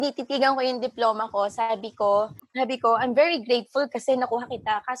tinititigan ko yung diploma ko, sabi ko, I'm very grateful kasi nakuha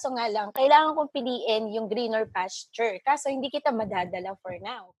kita. Kaso nga lang, kailangan kong piliin yung greener pasture. Kaso hindi kita madadala for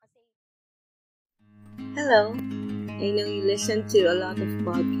now. Hello. I know you listened to a lot of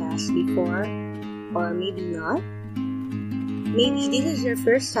podcasts before, or maybe not. Maybe this is your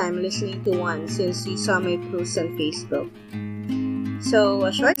first time listening to one since you saw my post on Facebook. So,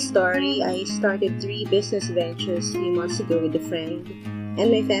 a short story, I started 3 business ventures 3 months ago with a friend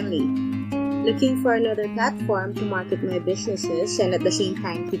and my family. Looking for another platform to market my businesses and at the same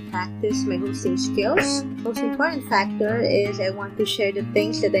time to practice my hosting skills. Most important factor is I want to share the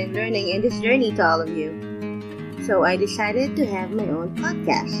things that I'm learning in this journey to all of you. So I decided to have my own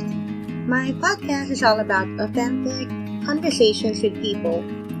podcast. My podcast is all about authentic conversations with people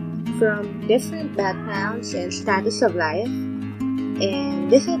from different backgrounds and status of life. And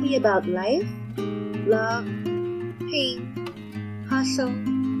this will be about life, love, pain, hustle,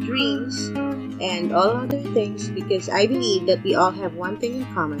 dreams, and all other things because I believe that we all have one thing in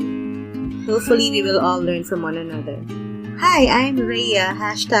common. Hopefully, we will all learn from one another. Hi, I'm Rhea,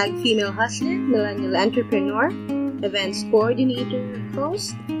 #female hustler, millennial entrepreneur, events coordinator,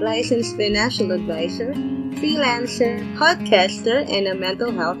 host, licensed financial advisor, freelancer, podcaster, and a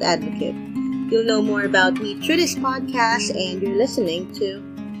mental health advocate. You'll know more about me through this podcast and you're listening to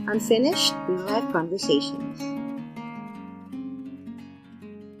Unfinished Real Life Conversations.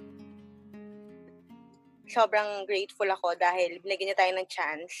 Sobrang grateful ako dahil binigyan niya tayo ng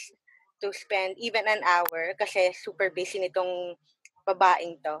chance to spend even an hour kasi super busy nitong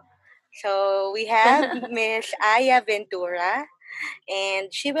babaeng to. So, we have Miss Aya Ventura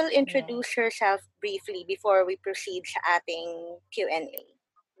and she will introduce herself briefly before we proceed sa ating Q&A.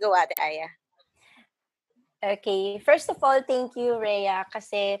 Go, Ate Aya. Okay. First of all, thank you, Rhea,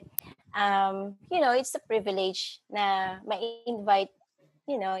 kasi, it's a privilege na ma-invite,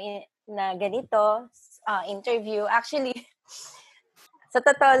 na ganito, interview. Actually, sa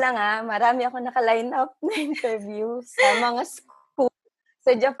totoo lang marami ako naka-line up na interview sa mga school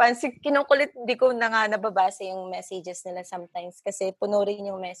sa Japan. Kinukulit, hindi ko na nga nababasa yung messages nila sometimes kasi puno rin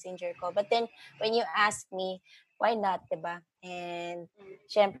yung messenger ko. But then, when you ask me, why not, diba? And,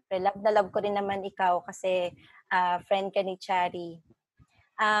 syempre, love na love ko rin naman ikaw kasi friend ka ni Chari.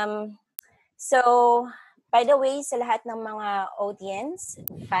 So, by the way, sa lahat ng mga audience,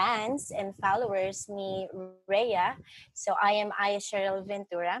 fans, and followers ni Rhea, so I am Aya Cheryl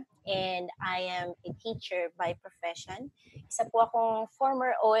Ventura, and I am a teacher by profession. Isa po akong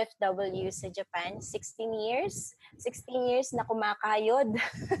former OFW sa Japan, 16 years na kumakayod.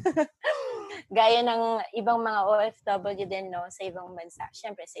 Gaya ng ibang mga OFW din, no, sa ibang bansa.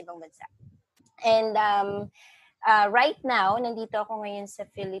 Siyempre, sa ibang bansa. And right now, nandito ako ngayon sa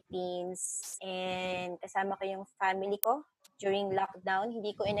Philippines and kasama ko yung family ko during lockdown.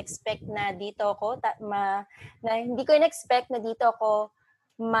 Hindi ko in-expect na dito ako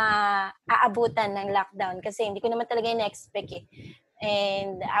maaabutan ng lockdown kasi hindi ko naman talaga in-expect eh.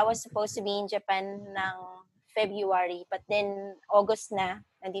 And I was supposed to be in Japan ng February, but then August na,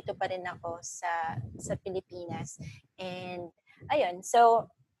 nandito pa rin ako sa Pilipinas. And ayun, so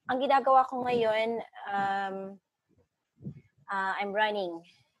ang ginagawa ko ngayon, I'm running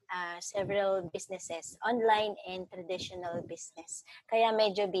several businesses, online and traditional business. Kaya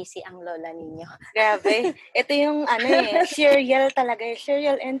medyo busy ang lola ninyo. Grabe. Ito yung serial talaga.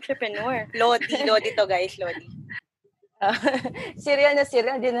 Serial entrepreneur. Lodi to guys, Lodi. Serial na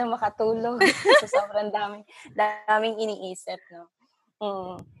serial, di na makatulog. So sobrang daming iniisip, no?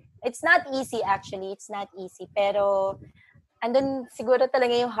 It's not easy actually. It's not easy. Pero andun siguro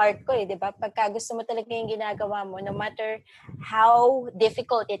talaga yung heart ko di ba? Pagka gusto mo talaga yung ginagawa mo, no matter how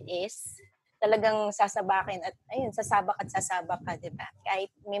difficult it is, talagang sasabakin at sasabak ka, di ba?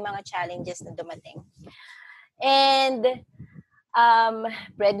 Kahit may mga challenges na dumating. And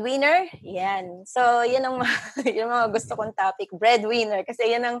breadwinner, yan. So, yan ang yung mga gusto kong topic, breadwinner.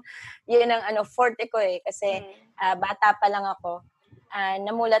 Kasi yan ang forte ko eh. Kasi bata pa lang ako.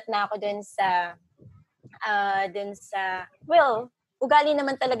 Namulat na ako dun sa ugali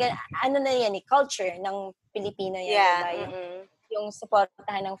naman talaga, na yan eh, culture ng Pilipino yan. Yeah. Diba? Yung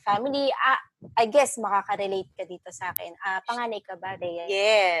supportahan ng family. I guess makaka-relate ka dito sa akin. Panganay ka ba, Rhea?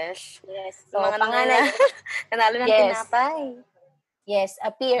 Yes. So, mga panganay. Nanalo ng tinapay. Yes,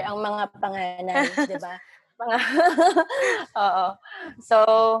 appear ang mga panganay, di ba? Oo. So,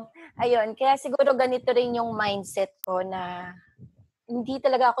 ayun. Kaya siguro ganito rin yung mindset ko na hindi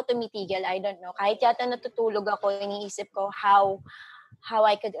talaga ako tumitigil. I don't know. Kahit yata natutulog ako, iniisip ko how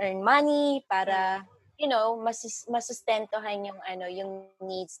I could earn money para, masustentuhan yung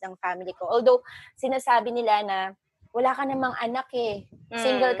needs ng family ko. Although, sinasabi nila na wala ka namang anak eh.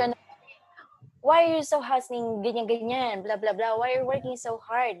 Single ka na. Why are you so hustling? Ganyan-ganyan. Blah, blah, blah. Why are you working so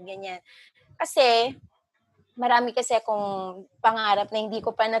hard? Ganyan. Kasi, marami kasi akong pangarap na hindi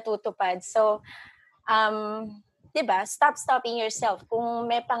ko pa natutupad. So, 'di ba? Stop stopping yourself. Kung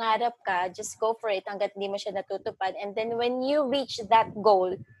may pangarap ka, just go for it hangga't hindi mo siya natutupad. And then when you reach that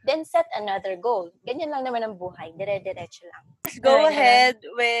goal, then set another goal. Ganyan lang naman ang buhay. Dire-diretso lang. Let's go ahead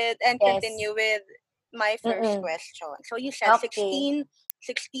and Yes. continue with my first question. So you said Okay.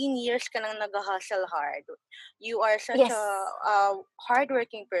 16 years ka nang nag-hustle hard. You are such Yes. a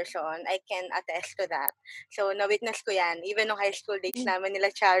hardworking person. I can attest to that. So na-witness ko yan. Even nung high school days namin nila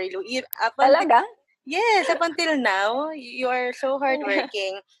Chari Lou. Talaga? Yes, up until now, you are so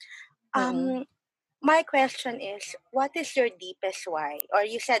hardworking. My question is, what is your deepest why? Or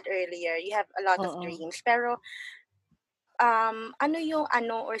you said earlier, you have a lot of dreams. Pero, ano yung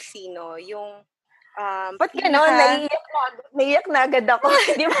ano or sino yung ba't gano'n? Naiiyak na agad ako.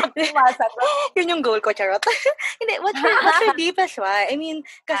 Hindi mo masagot. Yun yung goal ko, charot. Hindi, what's your deepest why? I mean,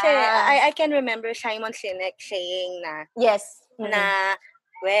 kasi I can remember Simon Sinek saying na, yes. Na,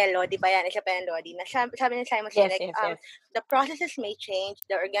 well, Lodi ba yan? Isa pa yan, Lodi. Na sabi ni Simon Sinek, yes. The processes may change,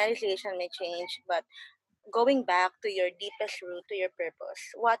 the organization may change, but going back to your deepest root, to your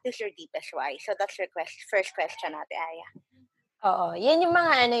purpose, what is your deepest why? So that's your first question, Ate Aya. Oo, yan yung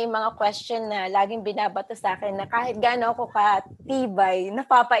mga question na laging binabato sa akin na kahit gaano ako katibay,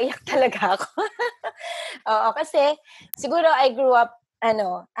 napapaiyak talaga ako. Oo, kasi siguro I grew up,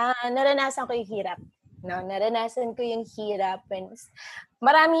 naranasan ko yung hirap. No? Naranasan ko yung hirap.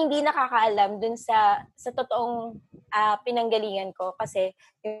 Marami hindi nakakaalam dun sa totoong pinanggalingan ko kasi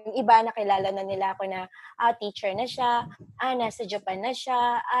yung iba nakilala na nila ako na teacher na siya, nasa Japan na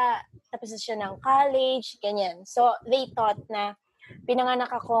siya, tapos na siya ng college, ganyan. So, they thought na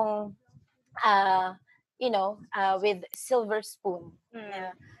pinanganak akong, with silver spoon.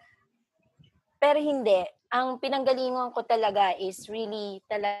 Pero hindi. Ang pinanggalingan ko talaga is really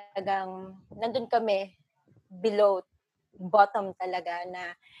talagang nandun kami below, bottom talaga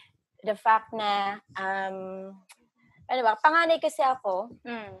na the fact na, panganay kasi ako.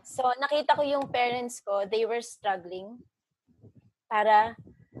 So, nakita ko yung parents ko, they were struggling para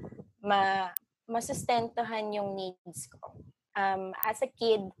masustentuhan yung needs ko. As a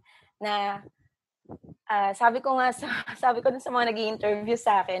kid na sabi ko sa mga nag-i-interview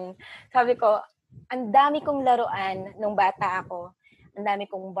sa akin, sabi ko, ang dami kong laruan nung bata ako. Ang dami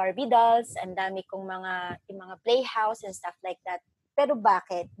kong Barbie dolls, ang dami kong yung mga playhouse and stuff like that. Pero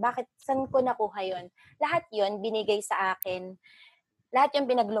bakit? Saan ko nakuha yon? Lahat yon binigay sa akin. Lahat yung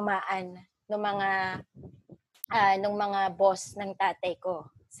pinaglumaan ng mga boss ng tatay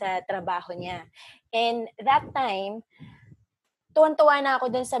ko sa trabaho niya. And that time, tuwan-tuwa na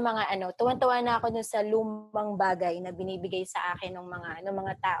ako dun sa lumang bagay na binibigay sa akin ng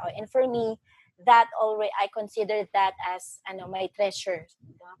mga tao. And for me, that already, I consider that as my treasure.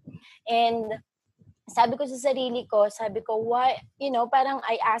 And sabi ko sa sarili ko, why, parang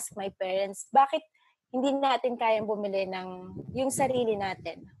I ask my parents, bakit hindi natin kayang bumili ng yung sarili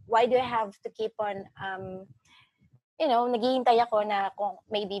natin? Why do I have to keep on naghihintay ako na kung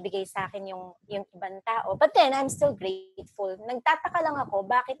may bibigay sa akin yung ibang tao. But then, I'm still grateful. Nagtataka lang ako,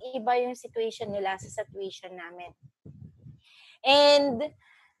 bakit iba yung situation nila sa situation namin. And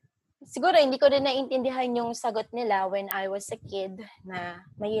siguro, hindi ko rin naintindihan yung sagot nila when I was a kid na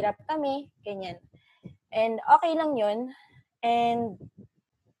mahirap kami, ganyan. And okay lang yun. And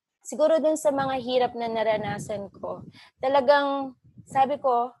siguro dun sa mga hirap na naranasan ko, talagang sabi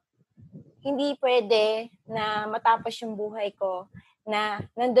ko, hindi pwede na matapos yung buhay ko na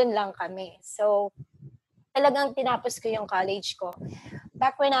nandun lang kami. So, talagang tinapos ko yung college ko.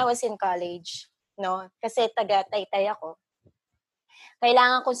 Back when I was in college, kasi taga-Taytay ako,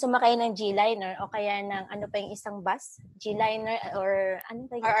 kailangan kong sumakay ng G-Liner o kaya ng yung isang bus? G-Liner or ano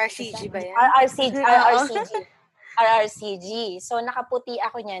ba yun? RRCG ba yan? RRCG. So, nakaputi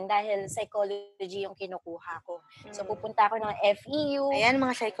ako niyan dahil psychology yung kinukuha ko. So, pupunta ako ng FEU. Ayan,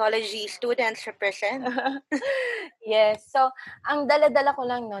 mga psychology students represent. Yes. So, ang dala-dala ko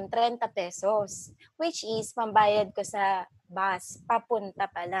lang nun, 30 pesos. Which is, pambayad ko sa bus. Papunta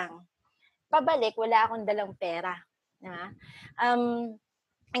pa lang. Pabalik, wala akong dalang pera. Ang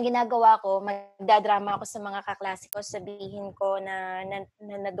ginagawa ko, magdadrama ako sa mga kaklase ko, sabihin ko na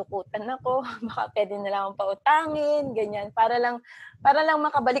nadukutan ako, baka pwede na lang akong pautangin, ganyan, para lang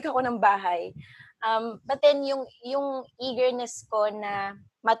makabalik ako ng bahay. But then yung eagerness ko na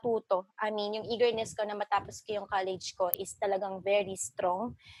matuto, yung eagerness ko na matapos ko yung college ko is talagang very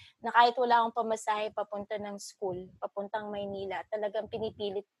strong, na kahit wala akong pamasahe papunta ng school, papuntang Maynila, talagang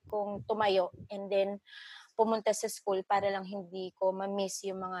pinipilit kong tumayo and then pumunta sa school para lang hindi ko ma-miss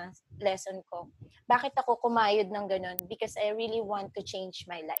yung mga lesson ko. Bakit ako kumayod ng ganun? Because I really want to change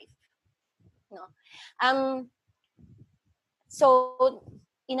my life. No. So,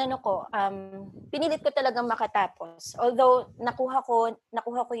 pinilit ko talagang makatapos. Although, nakuha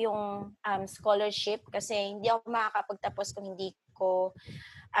ko yung scholarship kasi hindi ako makakapagtapos kung hindi ko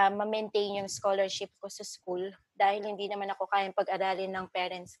ma-maintain yung scholarship ko sa school dahil hindi naman ako kayang pag-aralin ng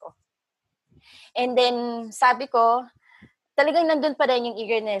parents ko. And then, sabi ko, talagang nandun pa rin yung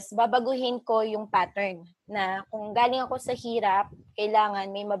eagerness. Babaguhin ko yung pattern na kung galing ako sa hirap,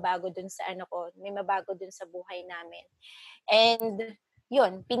 kailangan may mabago dun sa may mabago dun sa buhay namin. And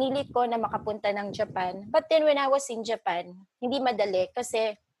yun, pinilit ko na makapunta ng Japan. But then when I was in Japan, hindi madali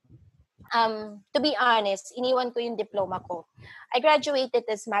kasi to be honest, iniwan ko yung diploma ko. I graduated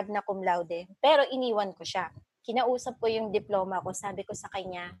as magna cum laude, pero iniwan ko siya. Kinausap ko yung diploma ko, sabi ko sa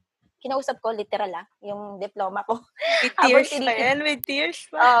kanya, kinausap ko literal yung diploma ko. With tears pa yan? With tears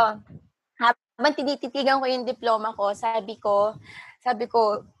pa? Habang tinititigan ko yung diploma ko, sabi ko,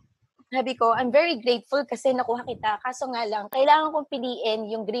 I'm very grateful kasi nakuha kita. Kaso nga lang, kailangan kong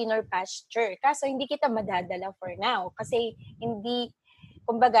piliin yung greener pasture. Kaso hindi kita madadala for now. Kasi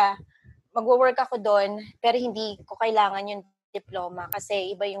kumbaga, magwo-work ako doon, pero hindi ko kailangan yung diploma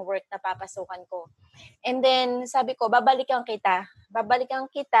kasi iba yung work na papasukan ko. And then, sabi ko, babalikan kita,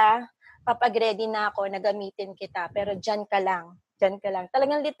 papag-ready na ako na gamitin kita, pero dyan ka lang.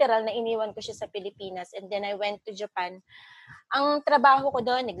 Talagang literal na iniwan ko siya sa Pilipinas and then I went to Japan. Ang trabaho ko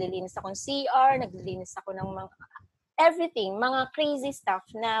doon, naglilinis ako ng CR, naglilinis ako ng everything, mga crazy stuff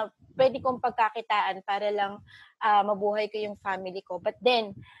na pwede kong pagkakitaan para lang mabuhay ko yung family ko. But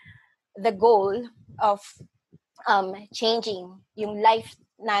then, the goal of changing yung life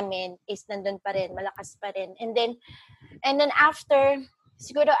namin is nandun pa rin, malakas pa rin. And then after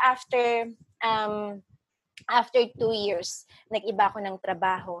 2 years, nag-iba ako ng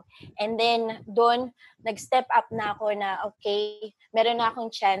trabaho. And then, doon, nag-step up na ako na, okay, meron na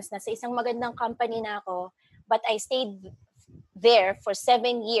akong chance na sa isang magandang company na ako, but I stayed there for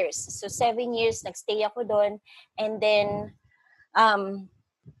 7 years. So, 7 years, nag-stay ako doon. And then,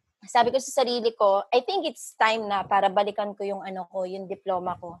 sabi ko sa sarili ko, I think it's time na para balikan ko yung yung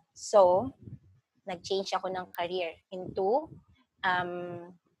diploma ko. So, nag-change ako ng career into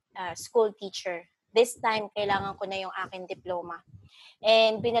school teacher. This time, kailangan ko na yung aking diploma.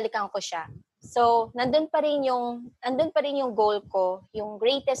 And binalikan ko siya. So, nandun pa rin yung goal ko, yung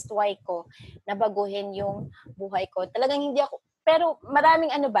greatest why ko, na baguhin yung buhay ko. Talagang hindi ako, pero maraming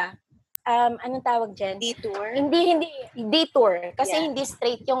anong tawag dyan? Detour? Hindi detour. Kasi hindi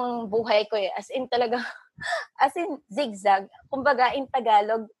straight yung buhay ko eh. As in zigzag. Kumbaga, in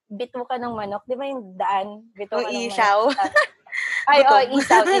Tagalog, bito ka ng manok. Di ba yung daan? Bito ka ng isaw. manok.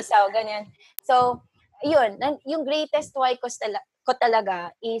 Isaw, ganyan. So, yun. Yung greatest why ko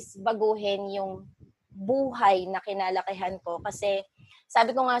talaga is baguhin yung buhay na kinalakihan ko. Kasi,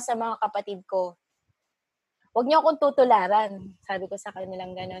 sabi ko nga sa mga kapatid ko, huwag niyo akong tutularan. Sabi ko sa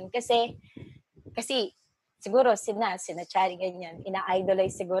kanilang ganun. Kasi siguro sina Chari, ganyan.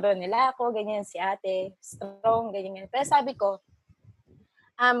 Ina-idolize siguro nila ako, ganyan, si ate, strong, ganyan. Pero sabi ko,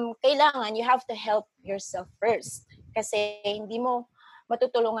 kailangan you have to help yourself first. Kasi hindi mo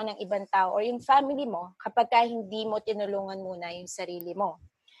matutulungan ng ibang tao or yung family mo kapag hindi mo tinulungan muna yung sarili mo.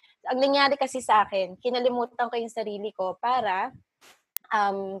 Ang nangyari kasi sa akin, kinalimutan ko yung sarili ko para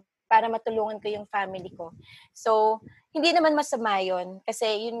matulungan ko yung family ko. So, hindi naman masama yun.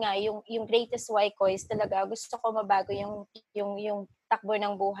 Kasi yun nga, yung greatest why ko is talaga gusto ko mabago yung takbo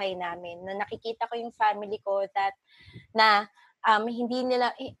ng buhay namin. Na nakikita ko yung family ko na hindi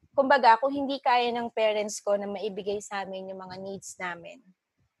nila, kumbaga, kung hindi kaya ng parents ko na maibigay sa amin yung mga needs namin,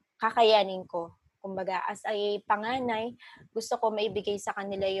 kakayanin ko. Kumbaga, as a panganay, gusto ko maibigay sa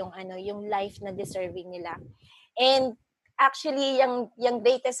kanila yung life na deserving nila. And actually, yung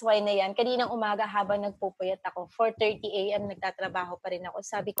greatest why na yan, kaninang umaga habang nagpupuyat ako, 4:30 a.m. nagtatrabaho pa rin ako.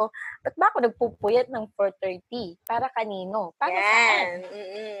 Sabi ko, ba't ba ako nagpupuyat ng 4:30? Para kanino? Para saan?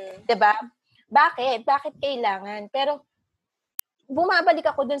 Diba? Bakit? Bakit kailangan? Pero, bumabalik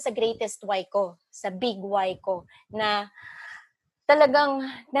ako dun sa greatest why ko, sa big why ko, na talagang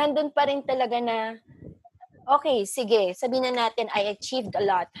nandun pa rin talaga na, okay, sige, sabihin na natin I achieved a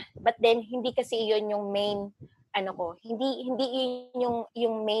lot, but then hindi kasi yun yung main hindi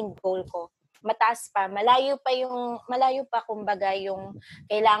yung main goal ko. Mataas pa, malayo pa kumbaga yung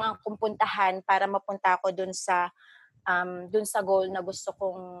kailangan kong puntahan para mapunta ako dun sa goal na gusto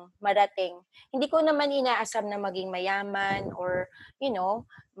kong marating. Hindi ko naman inaasam na maging mayaman or,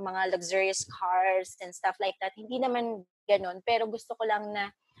 mga luxurious cars and stuff like that. Hindi naman ganun. Pero gusto ko lang na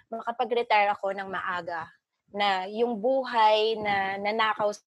makapag-retire ako ng maaga. na yung buhay na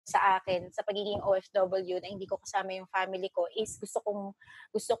nanakaw sa akin sa pagiging OFW na hindi ko kasama yung family ko is gusto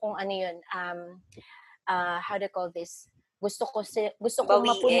kong ano yun, how do you call this? Gusto kong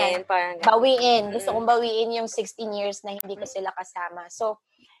mapunan, bawiin. Gusto kong bawiin yung 16 years na hindi ko sila kasama. So,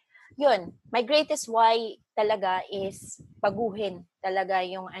 yun, my greatest why talaga is baguhin talaga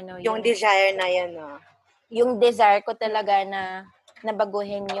yung ano, yung desire na yan, no? Yung desire ko talaga na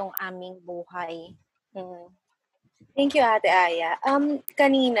baguhin yung aming buhay. Thank you, Ate Aya.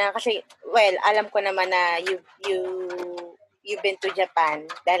 Kanina, kasi, well, alam ko naman na you've been to Japan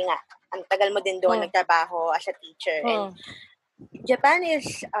dahil nga, ang tagal mo din doon nagtrabaho as a teacher. And Japan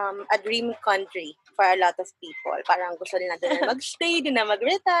is a dream country for a lot of people. Parang gusto nila doon na mag-stay, doon na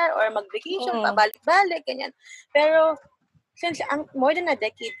mag-retire, or mag-vacation, pabalik-balik, ganyan. Pero, since more than a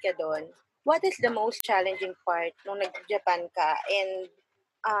decade ka doon, what is the most challenging part nung nag-Japan ka? And,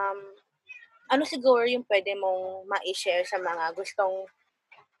 ano siguro yung pwede mong ma-share sa mga gustong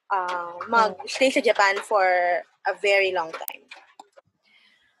mag-stay sa Japan for a very long time?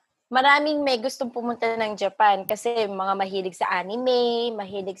 Maraming may gustong pumunta ng Japan kasi mga mahilig sa anime,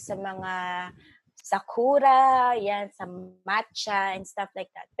 mahilig sa mga sakura, yan, sa matcha and stuff like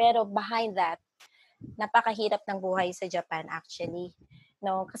that. Pero behind that, napakahirap ng buhay sa Japan actually.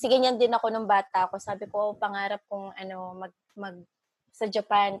 No, kasi ganyan din ako nung bata ako. Sabi ko, pangarap kong mag sa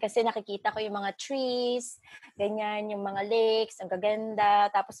Japan kasi nakikita ko yung mga trees, ganyan, yung mga lakes, ang gaganda,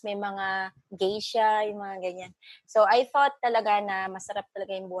 tapos may mga geisha, yung mga ganyan. So, I thought talaga na masarap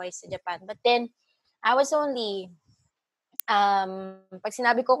talaga yung buhay sa Japan. But then, I was only, pag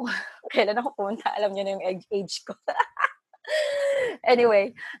sinabi ko kailan ako pumunta, alam niyo na yung age ko.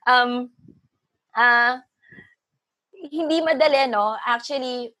 Anyway, hindi madali, no?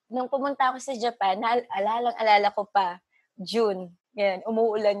 Actually, nung pumunta ako sa Japan, alala ko pa, June. Yan,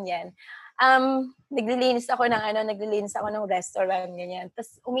 umuulan yan. Naglilinis ako ng restaurant, ganyan.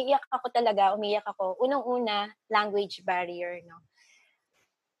 Tapos umiiyak ako. Unang-una, language barrier, no?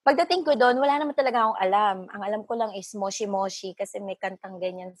 Pagdating ko doon, wala naman talaga akong alam. Ang alam ko lang is Moshi Moshi kasi may kantang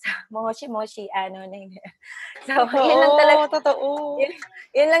ganyan sa Moshi Moshi, So, yun lang talaga. Totoo.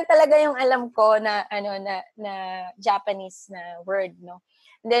 Yun lang talaga yung alam ko na na Japanese na word, no.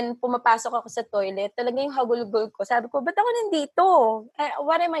 Then pumapasok ako sa toilet, talaga yung hagulgol ko. Sabi ko, ba't ako nandito?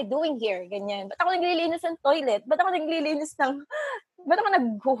 What am I doing here? Ganyan. Ba't ako naglilinis ng toilet? Ba't ako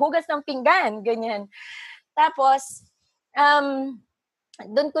naghuhugas ng pinggan? Ganyan. Tapos,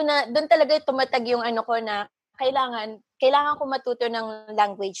 doon talaga tumatag yung ko na kailangan ko matuto ng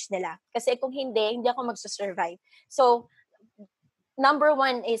language nila. Kasi kung hindi ako magsusurvive. So, number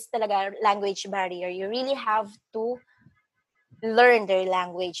one is talaga language barrier. You really have to learn their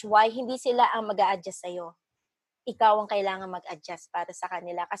language. Why hindi sila ang mag-a-adjust sa'yo? Ikaw ang kailangan mag-adjust para sa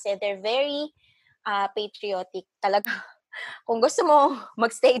kanila. Kasi they're very patriotic talaga. Kung gusto mo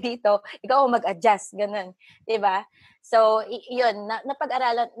magstay dito, ikaw ang mag-adjust. Ganun. Diba? So, yun.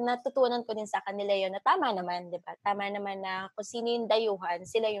 Natutunan ko din sa kanila yun na tama naman. Diba? Tama naman na kung sino yung dayuhan,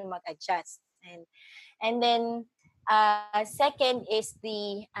 sila yung mag-adjust. And then, second is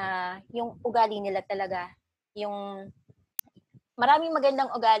yung ugali nila talaga. Yung maraming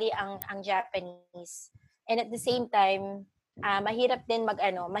magandang ugali ang Japanese. And at the same time, mahirap din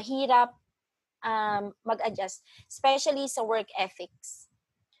mag-adjust, especially sa work ethics.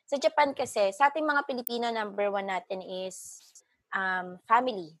 Sa Japan kasi, sa ating mga Pilipino, number one natin is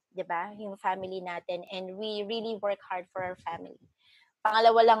family, di ba? Yung family natin. And we really work hard for our family.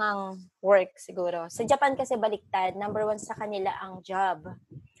 Pangalawa lang ang work siguro. Sa Japan kasi baliktad, number one sa kanila ang job.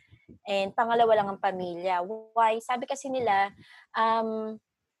 And pangalawa lang ang pamilya. Why? Sabi kasi nila,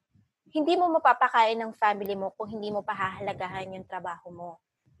 hindi mo mapapakain ng family mo kung hindi mo pahahalagahan yung trabaho mo.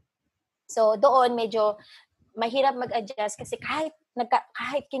 So, doon medyo mahirap mag-adjust kasi kahit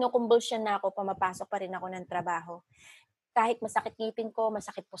kinukumbulsyon na ako, pumapasok pa rin ako ng trabaho. Kahit masakit ngipin ko,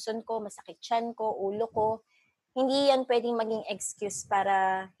 masakit puson ko, masakit tiyan ko, ulo ko, hindi yan pwedeng maging excuse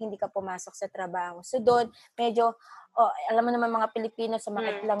para hindi ka pumasok sa trabaho. So doon, medyo, alam mo naman mga Pilipino sa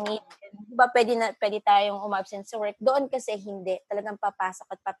mga langit, diba pwede tayong umabsent sa work. Doon kasi hindi. Talagang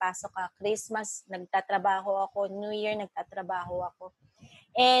papasok ka. Christmas, nagtatrabaho ako. New Year, nagtatrabaho ako.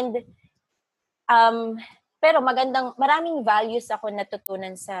 And, pero maraming values ako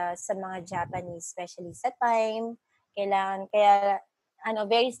natutunan sa mga Japanese, especially sa time. Kaya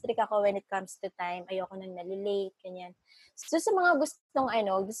very strict ako when it comes to time. Ayoko nang nalilate, ganyan. So sa mga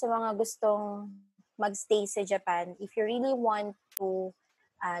gustong magstay sa Japan, if you really want to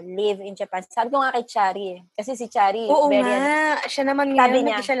live in Japan, sabi ko nga kay Chari kasi si Chari, oo nga, siya naman ngayon,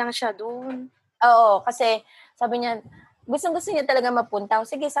 nag-isa lang siya doon. Oo, kasi sabi niya, gustong-gusto niya talaga mapunta.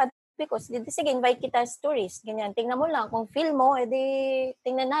 Sige, sabi because sige, invite kita as tourist, ganyan. Tingnan mo lang, kung feel mo, edi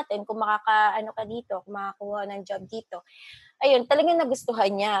tingnan natin kung makaka-ano ka dito, kung makakuha ng job dito. Ayun, talagang nagustuhan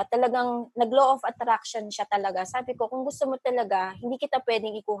niya. Talagang nag-law of attraction siya talaga. Sabi ko, kung gusto mo talaga, hindi kita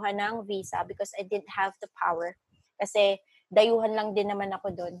pwedeng ikuha ng visa because I didn't have the power. Kasi dayuhan lang din naman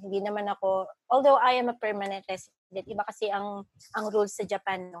ako doon. Hindi naman ako, although I am a permanent resident, iba kasi ang rules sa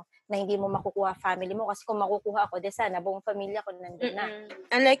Japan, no, na hindi mo makukuha family mo. Kasi kung makukuha ako, de sana, buong pamilya ko nandun na.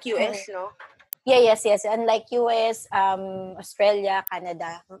 Unlike US, no? Yeah, yes. Unlike US, Australia,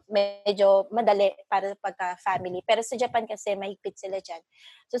 Canada, medyo madali para pagka-family. Pero sa Japan kasi, mahigpit sila dyan.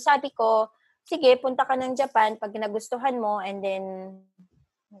 So sabi ko, sige, punta ka ng Japan pag nagustuhan mo and then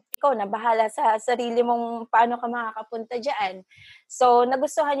ikaw na bahala sa sarili mong paano ka makakapunta dyan. So,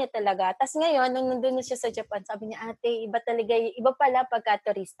 nagustuhan niya talaga. Tapos ngayon, nung nandun na siya sa Japan, sabi niya, ate, iba pala pagka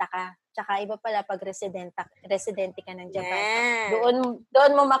turista ka. Tsaka iba pala pag residente ka ng Japan. Yeah.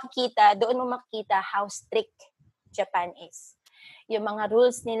 Doon mo makikita how strict Japan is. Yung mga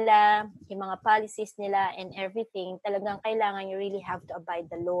rules nila, yung mga policies nila and everything, talagang kailangan you really have to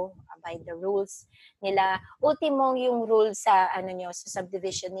abide the law, abide the rules nila. Ultimo yung rules sa sa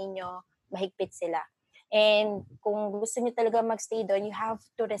subdivision ninyo, mahigpit sila. And kung gusto niyo talaga magstay doon, you have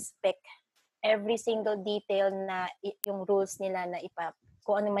to respect every single detail na yung rules nila na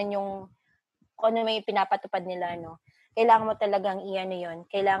kung ano man yung pinapatupad nila, no. Kailangan mo talagang yun.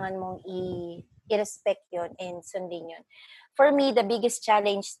 Kailangan mong i-respect yun and sundin yun. For me, the biggest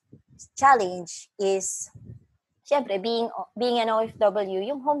challenge is, syempre, being an OFW,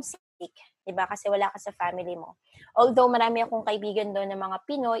 yung homesick, diba? Kasi wala ka sa family mo. Although marami akong kaibigan doon ng mga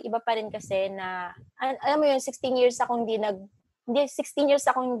Pinoy, iba pa rin kasi na, alam mo yun, 16 years akong hindi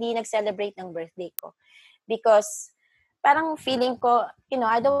nag-celebrate ng birthday ko. Because, parang feeling ko,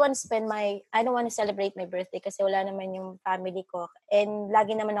 I don't want to celebrate my birthday kasi wala naman yung family ko. And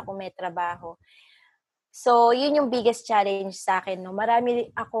lagi naman ako may trabaho. So, yun yung biggest challenge sa akin, no.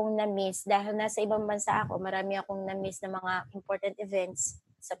 Marami akong na-miss dahil nasa ibang bansa ako. Marami akong na-miss na mga important events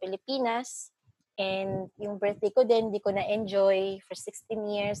sa Pilipinas. And yung birthday ko din, di ko na-enjoy for 16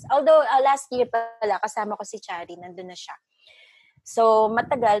 years. Although, last year pala, kasama ko si Chari, nandun na siya. So,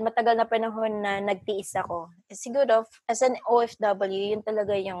 matagal na panahon na nagtiis ako. Siguro, as an OFW, yun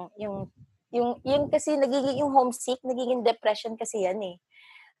talaga yung kasi nagiging yung homesick, nagiging depression kasi yan eh.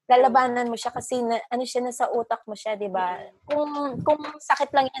 Lalabanan mo siya kasi nasa utak mo siya, 'di ba? Kung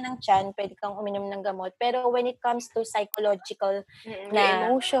sakit lang yan ng tiyan, pwede kang uminom ng gamot. Pero when it comes to psychological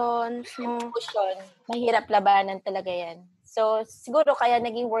na emotion, mahirap labanan talaga yan. So siguro kaya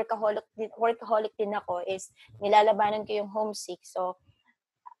naging workaholic din ako is nilalabanan ko yung homesick. So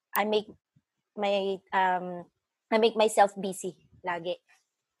I make myself busy lagi.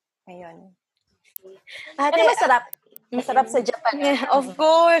 Ayun. Pero masarap sa Japan. Yeah, of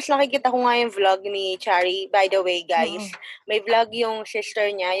course. Nakikita ko nga yung vlog ni Chari. By the way, guys, may vlog yung sister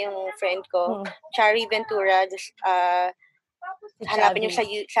niya, yung friend ko, Chari Ventura. Just, hanapin niyo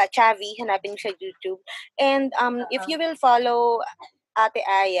sa Chavi, hanapin niyo sa YouTube. And if you will follow Ate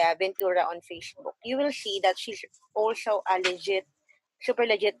Aya Ventura on Facebook, you will see that she's also a super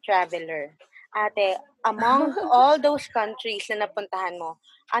legit traveler. Ate, among all those countries na napuntahan mo,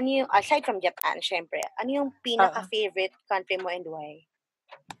 ano yung, aside from Japan, syempre, ano yung pinaka-favorite country mo and why?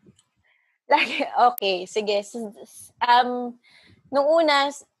 Okay, sige. Nung una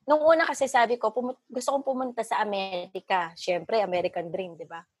kasi sabi ko, gusto kong pumunta sa Amerika. Syempre, American Dream, di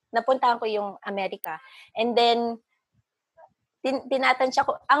ba? Napuntahan ko yung Amerika. And then, tinatansya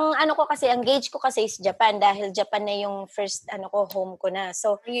ko, ang gauge ko kasi is Japan dahil Japan na yung first, home ko na.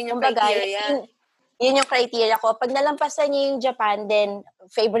 So, yun yung criteria. Yun yung criteria ko. Pag nalampasan niya yung Japan, then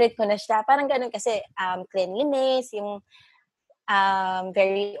favorite ko na siya. Parang ganun kasi cleanliness, yung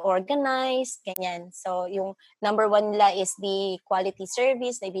very organized, ganyan. So, yung number one nila is the quality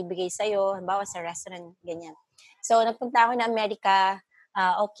service na ibibigay sa'yo, halimbawa sa restaurant, ganyan. So, nagpunta ako na Amerika,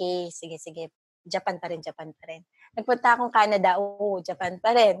 okay, sige. Japan pa rin. Nagpunta akong Canada, Japan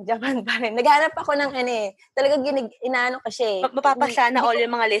pa rin. Naghanap ako ng talagang inaano ko siya eh. Mapapasana all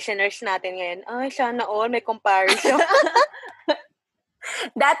yung mga listeners natin ngayon. Ay, sana all, may comparison.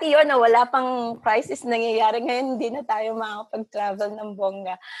 Dati yun, wala pang crisis nangyayari. Ngayon, hindi na tayo makakapag-travel ng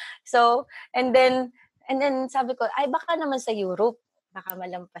bongga. So, and then sabi ko, ay baka naman sa Europe. Baka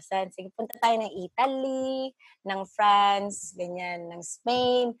malampasan. Sige, punta tayo ng Italy, ng France, ganyan, ng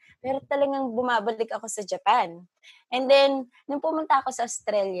Spain. Pero talagang bumabalik ako sa Japan. And then, nung pumunta ako sa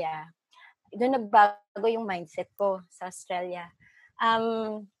Australia, doon nagbago yung mindset ko sa Australia.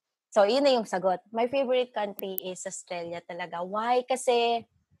 So, yun na yung sagot. My favorite country is Australia talaga. Why? Kasi,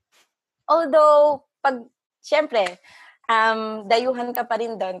 although, syempre, dayuhan ka pa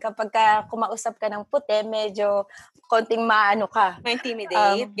rin doon. Kapag kumausap ka ng puti, medyo konting maano ka.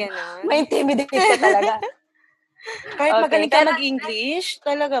 Ma-intimidate, gano'n? Ma-intimidate ka talaga. Kahit Okay, magaling ka pero mag-English?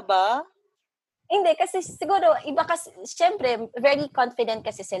 Talaga ba? hindi, kasi siguro, iba kasi, syempre, very confident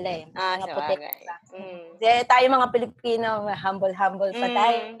kasi sila mga puti. Sabagay. Tayo mga Pilipino, humble-humble pa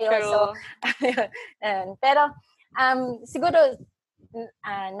tayo. So, True. pero, siguro,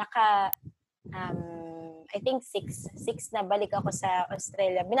 I think six na balik ako sa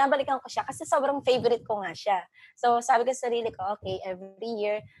Australia. Binabalikan ko siya kasi sobrang favorite ko nga siya. So, sabi ko sa sarili ko, okay, every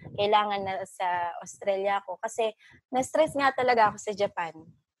year, kailangan na sa Australia ako. Kasi, na-stress nga talaga ako sa Japan.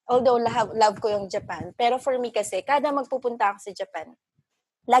 Although, love ko yung Japan. Pero for me kasi, kada magpupunta ako sa Japan,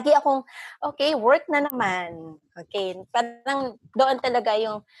 lagi akong, okay, work na naman. Okay, parang doon talaga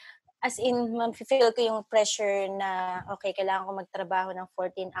yung, as in, feel ko yung pressure na, okay, kailangan ko magtrabaho ng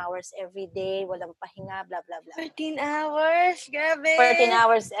 14 hours every day, walang pahinga, blah, blah, blah. 14 hours? Grabe! 14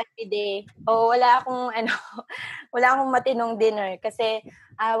 hours every day. Wala akong matinong dinner kasi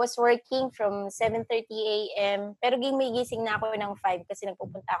I was working from 7:30 a.m. Pero may gising na ako ng 5 kasi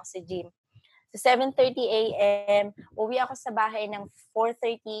nagpupunta ako sa gym. So 7:30 a.m., uwi ako sa bahay ng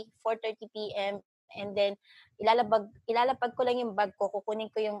 4:30 p.m. and then ilalapag ko lang yung bag ko, kukunin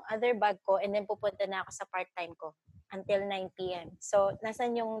ko yung other bag ko and then pupunta na ako sa part-time ko until 9 p.m. So,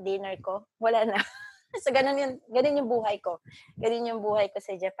 nasan yung dinner ko? Wala na. So, ganun yung buhay ko. Ganun yung buhay ko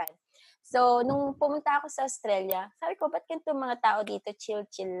sa Japan. So, nung pumunta ako sa Australia, sabi ko, ba't ganito mga tao dito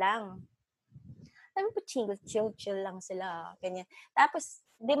chill-chill lang? Sabi ko, chill lang sila. Ganyan. Tapos,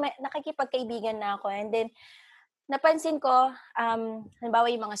 nakikipagkaibigan na ako. And then, napansin ko,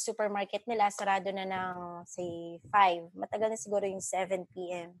 halimbawa yung mga supermarket nila, sarado na ng, say, 5. Matagal na siguro yung 7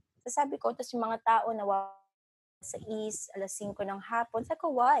 p.m. So, sabi ko, tapos yung mga tao sa East, 5 ng hapon. Sabi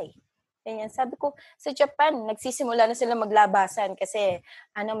ko, why? Ganyan. Sabi ko, sa Japan, nagsisimula na sila maglabasan kasi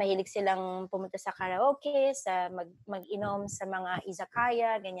mahilig silang pumunta sa karaoke, sa mag-inom sa mga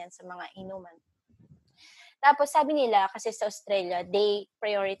izakaya, ganyan, sa mga inuman. Tapos sabi nila, kasi sa Australia, they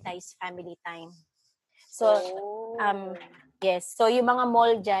prioritize family time. So, yes. So, yung mga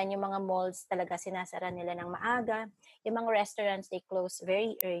mall dyan, yung mga malls talaga sinasara nila ng maaga. Yung mga restaurants, they close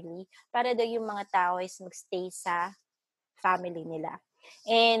very early para daw yung mga tao is magstay sa family nila.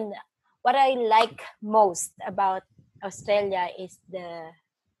 And what I like most about Australia is the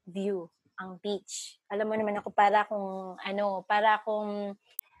view, ang beach. Alam mo naman ako, para akong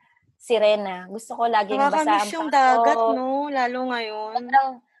sirena. Gusto ko laging basa Nakakamiss ang yung paa dagat, ko. no? Lalo ngayon.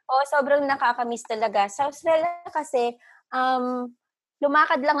 Sobrang nakakamiss talaga. Sa Australia kasi,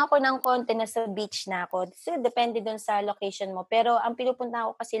 lumakad lang ako ng konti, nasa beach na ako. So, depende dun sa location mo. Pero ang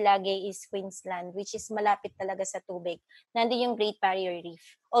pinupunta ko kasi lagi is Queensland, which is malapit talaga sa tubig. Nandun yung Great Barrier Reef.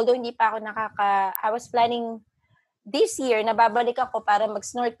 Although hindi pa ako I was planning this year, nababalik ako para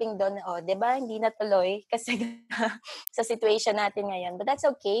mag-snorkeling doon. Diba? Hindi natuloy kasi sa situation natin ngayon. But that's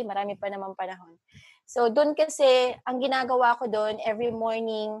okay. Marami pa naman panahon. So, doon kasi, ang ginagawa ko doon, every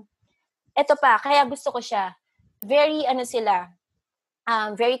morning, eto pa, kaya gusto ko siya. Very,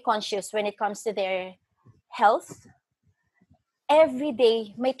 very conscious when it comes to their health. Every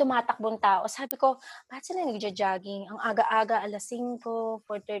day, may tumatakbong tao. Sabi ko, bakit sila nagja-jogging? Ang aga-aga, 5:00,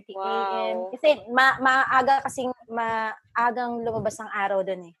 4:30 a.m. Wow. Kasi maagang lumabas ang araw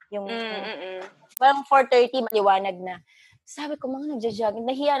doon eh. Parang 4:30, maliwanag na. Sabi ko, mga nagja-jogging.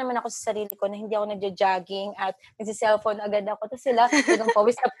 Nahiya naman ako sa sarili ko na hindi ako nagja-jogging at nagsi-cellphone agad ako. Tapos sila, talagang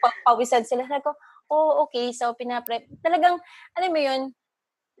pawisan sila. Sabi ko, okay. So, talagang, alam mo yun,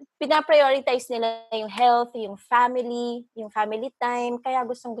 pinaprioritize nila yung health, yung family time. Kaya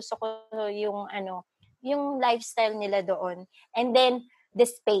gustong-gusto ko yung lifestyle nila doon. And then, the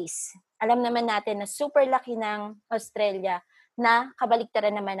space. Alam naman natin na super laki ng Australia na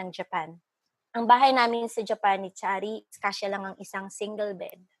kabaliktaran naman ng Japan. Ang bahay namin sa Japan ni Chari, kasya lang ang isang single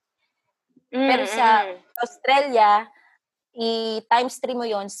bed. Pero sa Australia, times 3 mo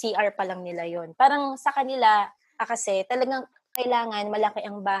yon, CR pa lang nila yon. Parang sa kanila, kasi talagang kailangan malaki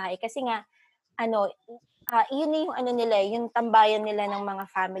ang bahay. Kasi nga, yun yung nila, yung tambayan nila ng mga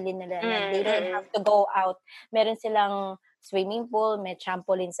family nila. They don't have to go out. Meron silang swimming pool, may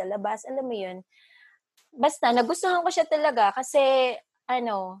trampoline sa labas. Alam mo yun. Basta, nagustuhan ko siya talaga kasi,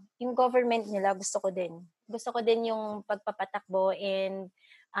 yung government nila, gusto ko din. Gusto ko din yung pagpapatakbo and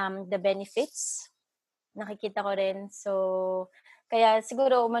the benefits. Nakikita ko rin. So, kaya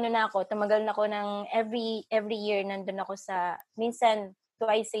siguro tumagal na ako ng every year nandun ako minsan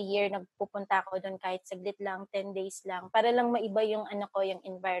twice a year nagpupunta ako doon kahit saglit lang, 10 days lang, para lang maiba yung yung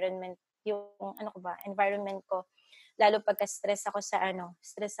environment, environment ko. Lalo pagka stress ako sa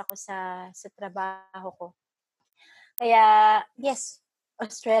trabaho ko. Kaya, yes,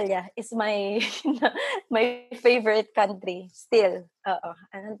 Australia is my my favorite country still. Oo,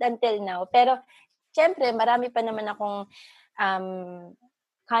 until now. Pero, syempre, marami pa naman akong um,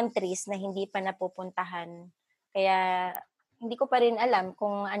 countries na hindi pa napupuntahan. Kaya, hindi ko pa rin alam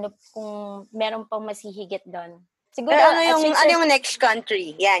kung meron pang masihigit doon. Siguro, Pero ano yung next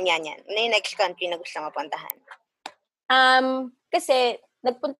country? Yan. Ano yung next country na gusto mo puntahan? Kasi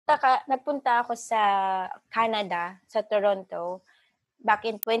nagpunta ako sa Canada, sa Toronto, back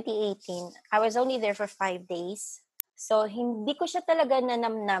in 2018. I was only there for 5 days. So, hindi ko siya talaga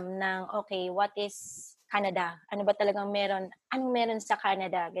nanamnam ng, okay, what is Canada? Ano ba talagang meron? Anong meron sa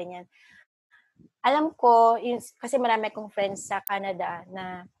Canada? Ganyan. Alam ko, kasi marami akong friends sa Canada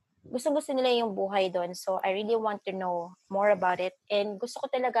na gusto nila yung buhay doon. So, I really want to know more about it. And gusto ko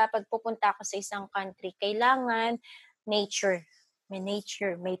talaga, pag pupunta ako sa isang country, kailangan nature. May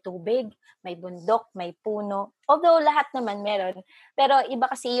nature, may tubig, may bundok, may puno. Although lahat naman meron. Pero iba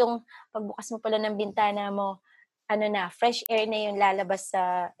kasi yung pagbukas mo pala ng bintana mo, fresh air na yung lalabas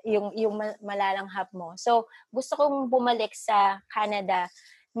sa yung malalanghap mo. So, gusto kong bumalik sa Canada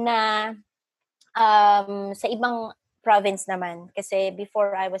na sa ibang province naman kasi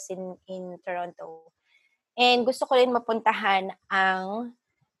before I was in Toronto. And gusto ko rin mapuntahan ang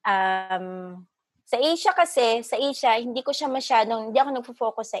sa Asia hindi ako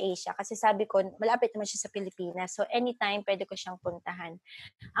nagfo-focus sa Asia kasi sabi ko malapit naman siya sa Pilipinas. So anytime pwede ko siyang puntahan.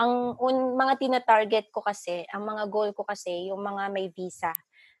 Ang mga tina-target ko kasi, ang mga goal ko kasi yung mga may visa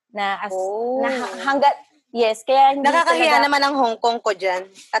na hangga't yes, kaya hindi nakakahiya talaga naman ang Hong Kong ko dyan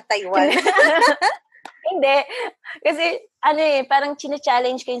at Taiwan. Hindi. Kasi, parang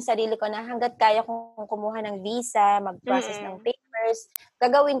chine-challenge ko yung sarili ko na hanggat kaya kong kumuha ng visa, mag-process ng papers,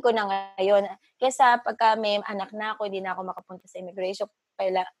 gagawin ko na ngayon. Kesa pagka may anak na ako, hindi na ako makapunta sa immigration.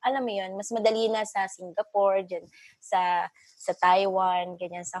 Kaya, alam mo yun, mas madali na sa Singapore, dyan, sa Taiwan,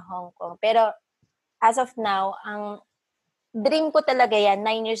 ganyan, sa Hong Kong. Pero, as of now, ang dream ko talaga yan,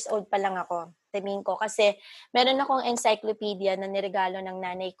 9 years old pa lang ako. Sabihin ko, kasi meron akong encyclopedia na niregalo ng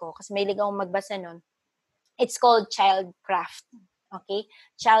nanay ko, kasi may ligaw magbasa nun. It's called Childcraft. Okay?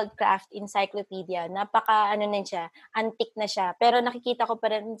 Childcraft Encyclopedia. Na siya, antique na siya. Pero nakikita ko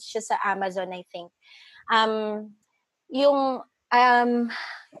pa rin siya sa Amazon, I think. Kung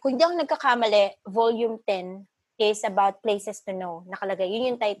hindi ako nagkakamali, volume 10 is about places to know. Nakalagay.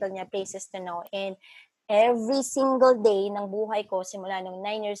 Yun yung title niya, Places to Know. And every single day ng buhay ko, simula nung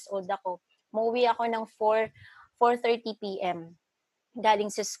 9 years old ako, mauwi ako ng 4:30 p.m.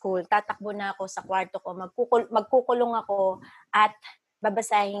 galing sa school, tatakbo na ako sa kwarto ko, magkukulong ako at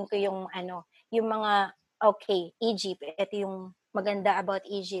babasahin ko yung mga, okay, Egypt, ito yung maganda about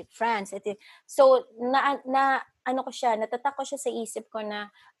Egypt, France, ito. So, natatak ko siya sa isip ko na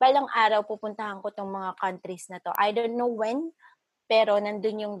balang araw pupuntahan ko tong mga countries na to. I don't know when, pero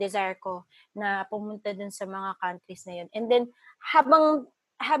nandun yung desire ko na pumunta dun sa mga countries na yun. And then, habang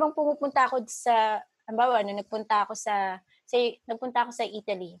pumupunta ako nagpunta ako sa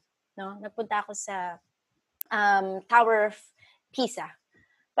Italy, no? Nagpunta ako sa Tower of Pisa.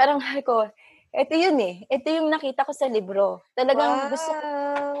 Parang ko, ito yun eh. Ito yung nakita ko sa libro. Talagang gusto ko,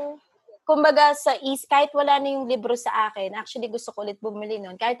 kumbaga sa kahit wala na yung libro sa akin, actually gusto ko ulit bumili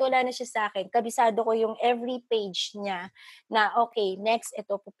nun, kahit wala na siya sa akin, kabisado ko yung every page niya na okay, next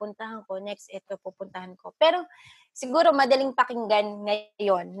ito pupuntahan ko. Pero siguro madaling pakinggan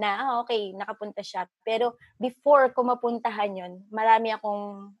ngayon na okay, nakapunta siya. Pero before ko mapuntahan yun, marami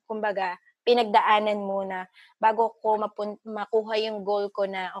akong, kumbaga, pinagdaanan muna bago ko makuha yung goal ko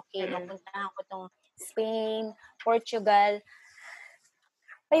na okay, mapuntahan ko tong Spain, Portugal.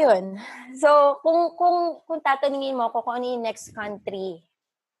 Ayun. So, kung tatanungin mo ako kung ano yung next country,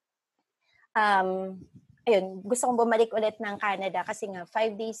 ayun, gusto kong bumalik ulit ng Canada kasi nga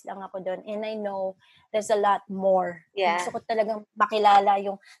 5 days lang ako doon and I know there's a lot more. Yeah. Gusto ko talagang makilala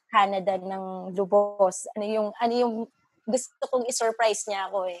yung Canada ng lubos. Ano yung gusto kong i-surprise niya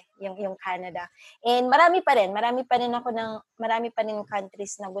ako yung Canada. And marami pa rin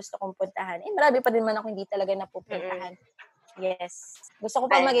countries na gusto kong puntahan. And marami pa rin man ako hindi talaga napupuntahan. Yes. Gusto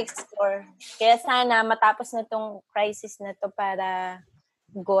ko pa mag-explore. Kaya sana matapos na tong crisis na to para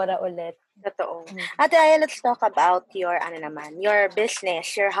gora ulit. Totoo. Ate Aya, let's talk about your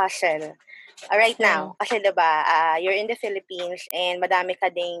business, your hustle. Right now, kasi diba, you're in the Philippines and madami ka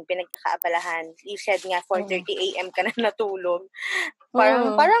ding pinagkakaabalahan. You said nga 4:30 a.m. ka na natulog.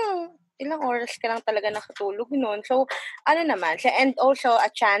 Parang ilang oras ka lang talaga nakatulog noon. So, and also a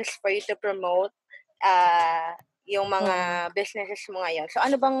chance for you to promote yung mga businesses mo ngayon. So,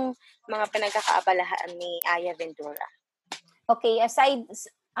 ano bang mga pinagkakaabalahan ni Aya Ventura? Okay, aside,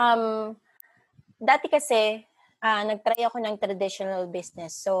 dati kasi, nag-try ako ng traditional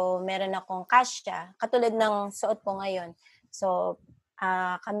business. So, meron akong kasya, katulad ng suot ko ngayon. So,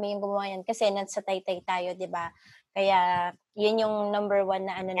 kami yung gumawa yan kasi nasa Taytay tayo, di ba? Kaya, yun yung number one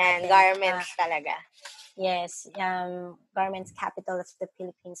na ano natin. Garments talaga. Yes, Garments Capital of the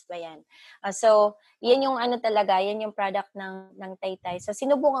Philippines ba yan? So, yan yung ano talaga, yan yung product ng Taytay. So,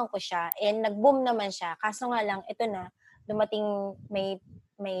 sinubukan ko siya and nag-boom naman siya. Kaso nga lang, ito na, dumating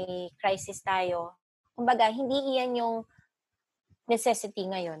may crisis tayo. Kumbaga, hindi iyan yung necessity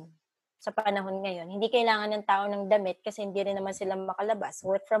ngayon sa panahon ngayon. Hindi kailangan ng tao ng damit kasi hindi rin naman sila makalabas.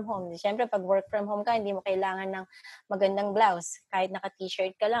 Work from home. Siyempre, pag work from home ka, hindi mo kailangan ng magandang blouse. Kahit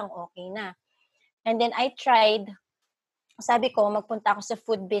naka-t-shirt ka lang, okay na. And then I tried, sabi ko, magpunta ako sa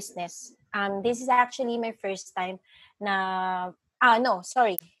food business. This is actually my first time na,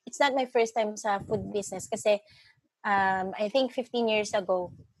 sorry. It's not my first time sa food business kasi I think 15 years ago,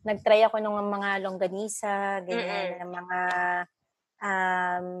 nag-try ako ng mga longganisa, ganyan, ng mga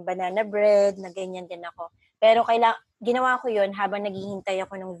banana bread, na ganyan din ako. Pero ginawa ko yun habang naghihintay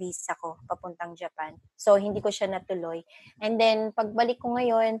ako ng visa ko papuntang Japan. So, hindi ko siya natuloy. And then, pagbalik ko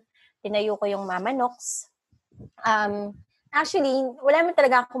ngayon, tinayo ko yung Mama Nox. Actually, wala man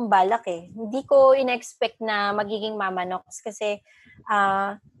talaga akong balak eh. Hindi ko in-expect na magiging Mama Nox kasi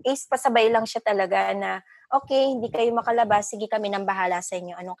is pasabay lang siya talaga na okay, hindi kayo makalabas, sige kami nang bahala sa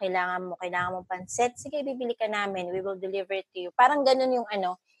inyo. Anong kailangan mo? Kailangan mo pansit? Sige, bibili ka namin. We will deliver it to you. Parang ganun yung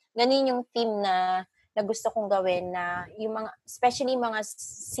ganun yung theme na gusto kong gawin na yung mga, especially mga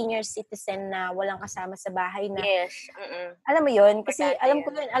senior citizen na walang kasama sa bahay na. Yes. Alam mo yun? Kasi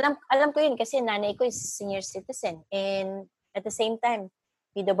alam ko yun kasi nanay ko is senior citizen. And at the same time,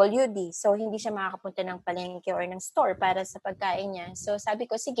 PWD. So, hindi siya makakapunta ng palengke or ng store para sa pagkain niya. So, sabi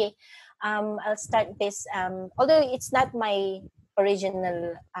ko, sige, I'll start this. Although it's not my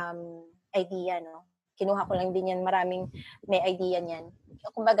original idea, no? Kinuha ko lang din yan. Maraming may idea niyan.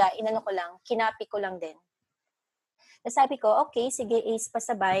 Kumbaga, kinapi ko lang din. Sabi ko, okay, sige, Ace,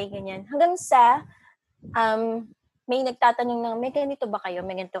 pasabay, ganyan. Hanggang sa, may nagtatanong ng, may ganito ba kayo?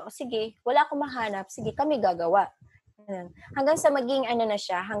 May ganito. O sige, wala akong mahanap. Sige, kami gagawa. Hanggang sa maging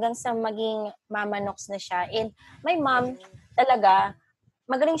hanggang sa maging Mama Nox na siya. And my mom talaga,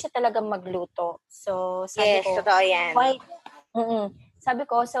 magaling siya talaga magluto. So, sabi ko, totoo yan. Sabi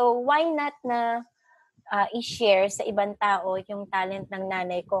ko, so why not na i-share sa ibang tao yung talent ng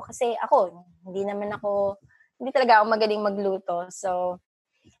nanay ko? Kasi ako, hindi talaga ako magaling magluto. So,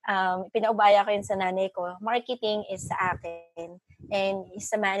 pinaubaya ko yun sa nanay ko. Marketing is sa akin and is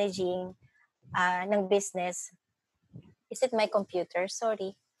sa managing ng business. Is it my computer?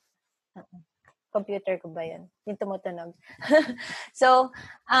 Sorry. Computer ko ba yun? Yung tumutunog. So,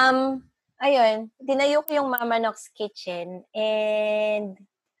 ayun, tinayo ko yung Mama Nox Kitchen and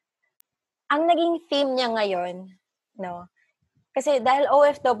ang naging theme niya ngayon, no? Kasi dahil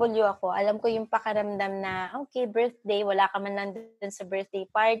OFW ako, alam ko yung pakaramdam na, okay, birthday, wala ka man nandun sa birthday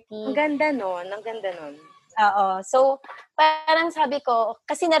party. Ang ganda nun. Oo. So, parang sabi ko,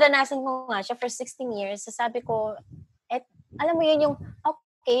 kasi naranasan ko nga siya for 16 years, so sabi ko, alam mo yun yung,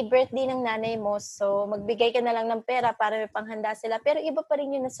 okay, birthday ng nanay mo, so magbigay ka na lang ng pera para may panghanda sila, pero iba pa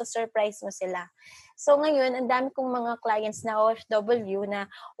rin yun na surprise mo sila. So ngayon, ang dami kong mga clients na OFW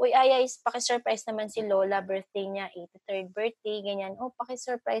na, uy, Ayay, paki-surprise naman si Lola, birthday niya, 83rd birthday, ganyan.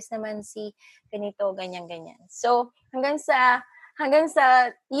 Paki-surprise naman si ganito, ganyan. So hanggang sa,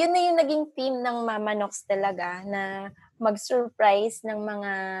 yun na yung naging theme ng Mama Nox talaga, na mag-surprise ng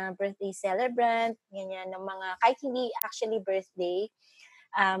mga birthday celebrant, ganyan, ng mga, kahit hindi actually birthday,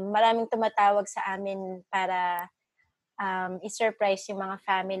 maraming tumatawag sa amin para i-surprise yung mga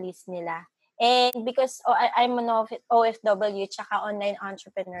families nila. And because I'm an OFW tsaka online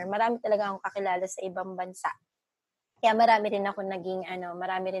entrepreneur, marami talaga akong kakilala sa ibang bansa. Kaya marami rin ako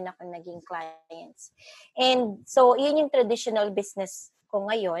naging clients. And so, yun yung traditional business ko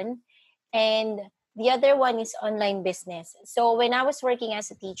ngayon. And the other one is online business. So, when I was working as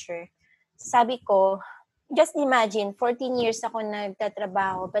a teacher, sabi ko, just imagine, 14 years ako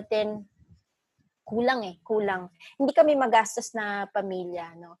nagtatrabaho, but then, kulang. Hindi kami magastos na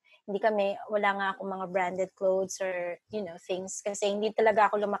pamilya, no? Wala nga akong mga branded clothes or, things. Kasi hindi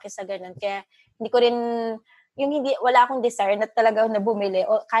talaga ako lumaki sa ganun. Kaya, wala akong desire na talaga na bumili.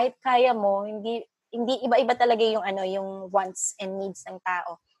 O kahit kaya mo, hindi iba-iba talaga yung wants and needs ng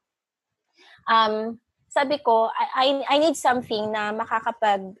tao. Sabi ko, I need something na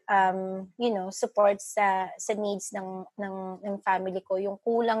makakapag, support sa needs ng family ko. Yung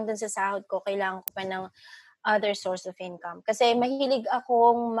kulang dun sa sahod ko, kailangan ko pa ng other source of income. Kasi mahilig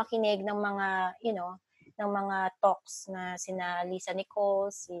akong makinig ng mga, ng mga talks na sina Lisa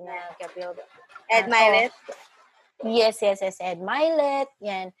Nicole, sina Gabriel. Ed Milet? Yes, Ed Milet,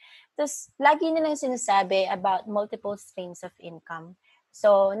 yan. Tapos, lagi nilang sinasabi about multiple streams of income.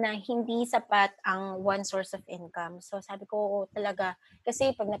 So, na hindi sapat ang one source of income. So, sabi ko, oo, talaga.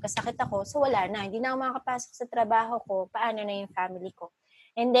 Kasi pag nagkasakit ako, so wala na. Hindi na ako makakapasok sa trabaho ko. Paano na yung family ko?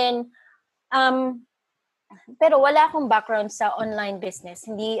 And then, pero wala akong background sa online business.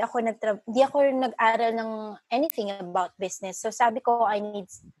 Hindi ako nag-aral ng anything about business. So sabi ko I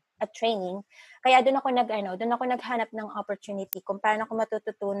need a training. Kaya doon ako naghanap ng opportunity kung paano ko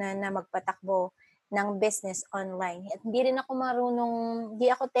matututunan na magpatakbo ng business online. At hindi rin ako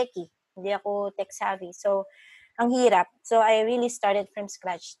hindi ako techie. Hindi ako tech savvy. So ang hirap. So I really started from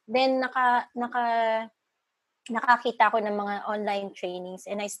scratch. Then nakakita ko ng mga online trainings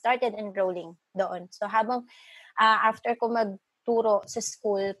and I started enrolling doon. So habang after ko magturo sa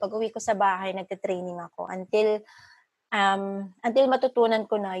school, pag uwi ko sa bahay, nagte-training ako until matutunan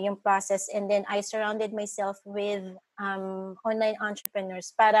ko na yung process, and then I surrounded myself with online entrepreneurs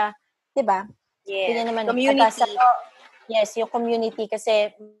para, 'di ba? Yeah. Naman Community. yes, yung community,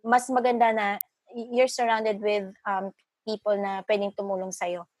 kasi mas maganda na you're surrounded with people na pwedeng tumulong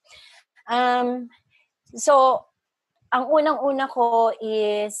sa'yo. So, ang unang-una ko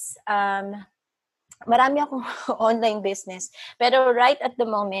is marami akong online business. Pero right at the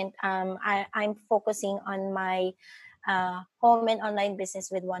moment, I'm focusing on my home and online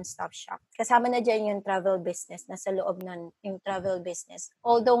business with one-stop shop. Kasama na dyan yung travel business, nasa loob nun yung travel business.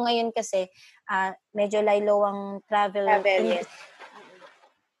 Although ngayon kasi, medyo laylo ang travel Yes.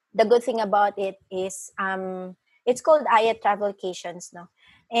 The good thing about it is, it's called Aya Travelcations, no?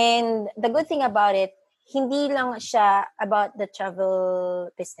 And the good thing about it, hindi lang siya about the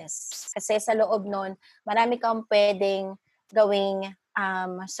travel business. Kasi sa loob nun, marami kang pwedeng gawing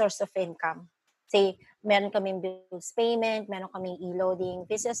source of income. Say, meron kaming bills payment, meron kaming e-loading,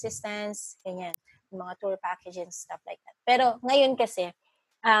 visa assistance, ganyan, mga tour packages, stuff like that. Pero ngayon kasi,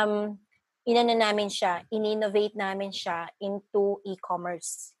 in-innovate namin siya into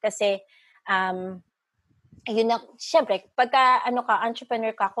e-commerce. Kasi, yun na, syempre, pagka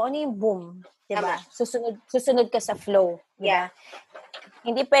entrepreneur ka, kung ano yung boom, di ba? Susunod ka sa flow, di ba? Yeah.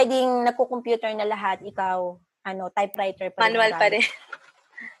 Hindi pwedeng nagko-computer na lahat, ikaw, typewriter pa rin. Manual pa rin.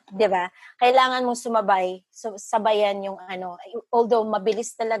 Di ba? Kailangan mong sabayan yung although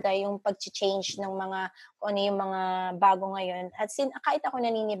mabilis talaga yung pag-change ng kung ano yung mga bago ngayon. At kahit ako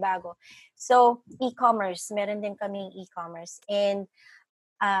naninibago. So, e-commerce, meron din kaming e-commerce. And,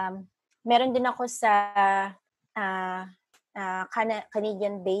 meron din ako sa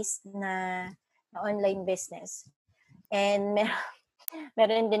Canadian-based na online business. And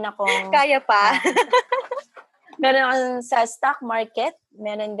meron din akong... Kaya pa? Meron akong sa stock market,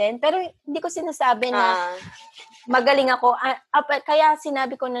 meron din. Pero hindi ko sinasabi na magaling ako. Kaya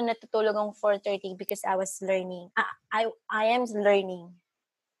sinabi ko na natutulog akong 4:30 because I was learning. I am learning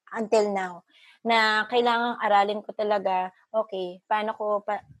until now. Na kailangang aralin ko talaga, okay, paano ko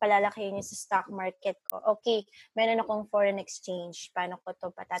palalakihin yung sa stock market ko? Okay, meron akong foreign exchange, paano ko to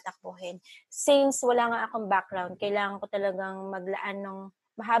patatakbuhin? Since wala nga akong background, kailangan ko talagang maglaan ng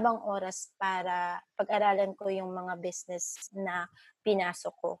mahabang oras para pag-aralan ko yung mga business na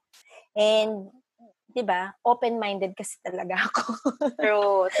pinasok ko. And, di ba, open-minded kasi talaga ako.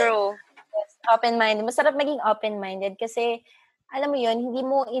 True. Yes, open-minded. Masarap maging open-minded kasi, alam mo yun, hindi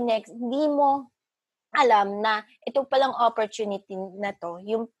mo alam na ito palang opportunity na to,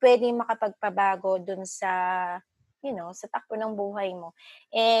 yung pwedeng makapagpabago dun sa, sa takbo ng buhay mo.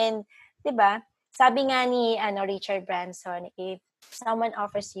 And, di ba, sabi nga ni Richard Branson, if someone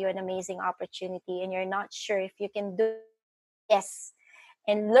offers you an amazing opportunity and you're not sure if you can do yes,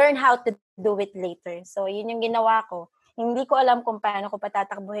 and learn how to do it later. So, yun yung ginawa ko. Hindi ko alam kung paano ko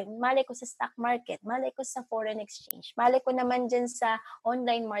patatakbuhin. Malay ko sa stock market, malay ko sa foreign exchange, malay ko naman dyan sa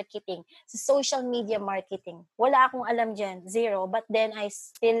online marketing, sa social media marketing. Wala akong alam dyan, zero. But then I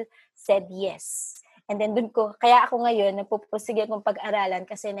still said yes. And then kaya ako ngayon, nagpupursige akong pag-aralan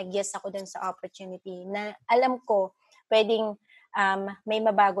kasi nag-yes ako dun sa opportunity na alam ko pwedeng may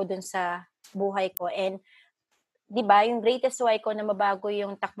mabago dun sa buhay ko. And di ba, yung greatest why ko na mabago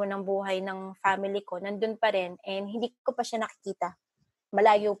yung takbo ng buhay ng family ko, nandun pa rin, and hindi ko pa siya nakikita.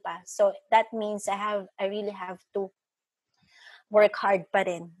 Malayo pa. So, that means I really have to work hard pa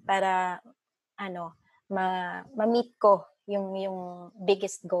rin para, ma-meet ko yung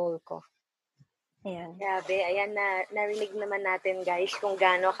biggest goal ko. Ayan. Grabe, ayan narinig naman natin guys kung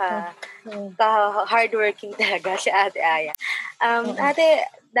gaano ka hardworking talaga si Ate Aya. Ate,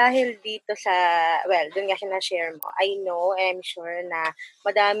 dahil dito dun nga na-share mo, I know, I'm sure na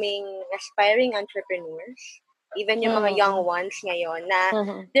madaming aspiring entrepreneurs, even yung mga young ones ngayon na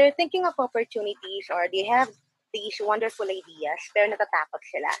they're thinking of opportunities or they have these wonderful ideas, pero natatakot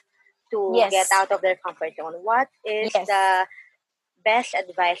sila to Yes. get out of their comfort zone. What is Yes. the best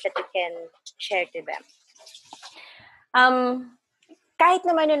advice that you can share to them? Kahit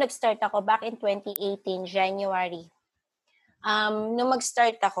naman nung nag-start ako back in 2018, January, nung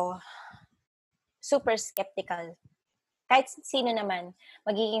mag-start ako, super skeptical. Kahit sino naman,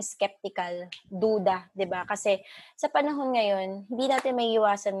 magiging skeptical, duda, 'di ba? Kasi sa panahon ngayon, hindi natin may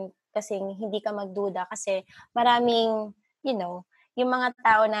iwasan kasing hindi ka magduda kasi maraming, yung mga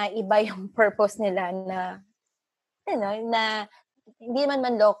tao na iba yung purpose nila na, na hindi man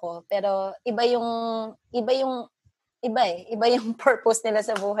manloko, pero iba yung purpose nila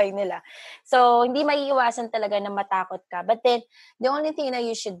sa buhay nila. So, hindi maiiwasan talaga na matakot ka. But then, the only thing that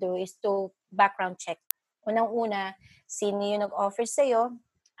you should do is to background check. Unang-una, sino yung nag-offer sa'yo,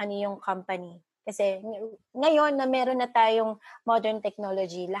 ano yung company. Kasi ngayon na meron na tayong modern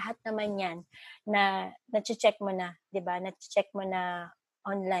technology, lahat naman yan na na-check mo na, 'di ba? Na-check mo na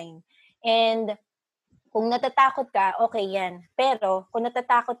online. And kung natatakot ka, okay yan. Pero kung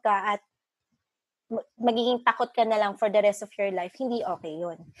natatakot ka at magiging takot ka na lang for the rest of your life, hindi okay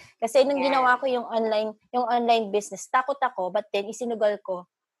yun. Kasi nung ginawa ko yung online business, takot ako, but then isinugal ko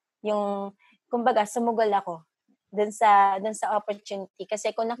yung, kumbaga, sumugal ako dun sa opportunity.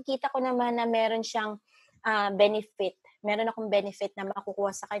 Kasi kung nakikita ko naman na meron siyang benefit, meron akong benefit na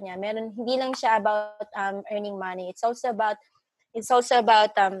makukuha sa kanya, hindi lang siya about earning money. It's also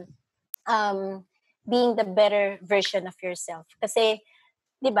about being the better version of yourself. Kasi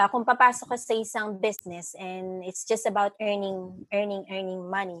 'di ba, kung papasok ka sa isang business and it's just about earning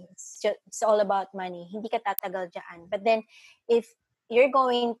money. It's all about money. Hindi ka tatagal diyan. But then if you're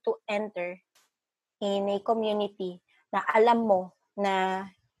going to enter in a community na alam mo na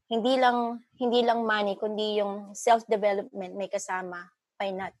hindi lang money kundi yung self-development may kasama,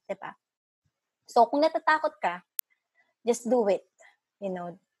 why not, 'di ba? So kung natatakot ka, just do it.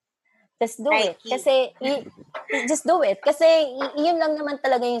 Just do it. Kasi, just do it. Kasi, yun lang naman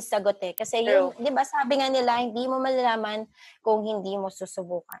talaga yung sagot eh. Kasi yung, di ba, sabi nga nila, hindi mo malalaman kung hindi mo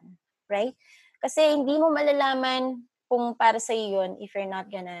susubukan. Right? Kasi hindi mo malalaman kung para sa yun if you're not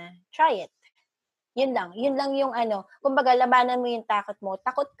gonna try it. Yun lang. Yun lang yung kumbaga, labanan mo yung takot mo.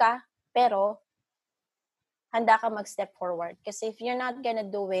 Takot ka, pero handa ka mag-step forward. Kasi if you're not gonna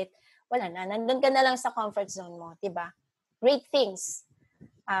do it, wala na. Nandun ka na lang sa comfort zone mo. Di ba? Great things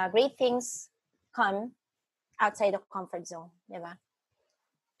come outside of comfort zone, di ba?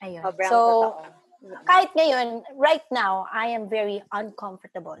 Ayun. So, kahit ngayon, right now, I am very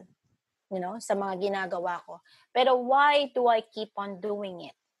uncomfortable, sa mga ginagawa ko. Pero why do I keep on doing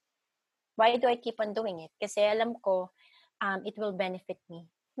it? Why do I keep on doing it? Kasi alam ko, it will benefit me.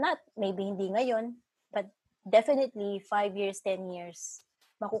 Not maybe hindi ngayon, but definitely 5 years, 10 years,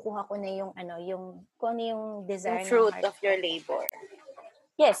 makukuha ko na yung kung ano yung desire ng fruit heart of your labor.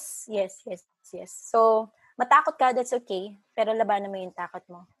 Yes. So, matakot ka, that's okay. Pero labanan mo yung takot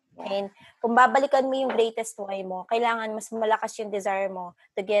mo. And kung babalikan mo yung greatest why mo, kailangan mas malakas yung desire mo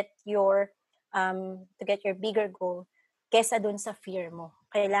to get your bigger goal kesa dun sa fear mo.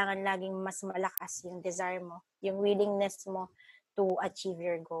 Kailangan laging mas malakas yung desire mo, yung willingness mo to achieve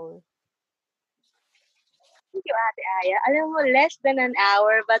your goal. Thank you, Ate Aya. Alam mo, less than an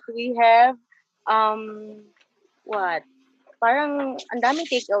hour, but we have, parang ang daming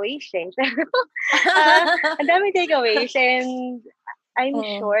takeaways eh. Ang daming takeaways and I'm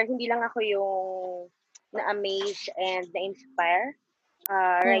sure hindi lang ako yung na-amaze and na-inspire.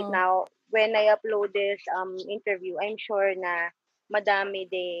 Right now, when I upload this interview, I'm sure na madami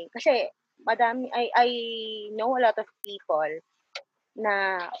din. Kasi I know a lot of people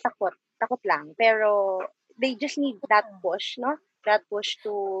na takot lang. Pero they just need that push, no? That push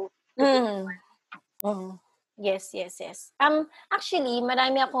to Yes. Actually,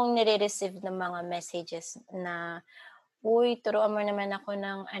 marami akong nire-receive ng mga messages na, uy, turuan mo naman ako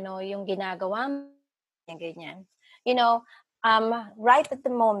ng yung ginagawa mo, ganyan. Right at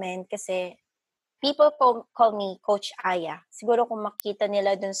the moment, kasi people call me Coach Aya. Siguro kung makita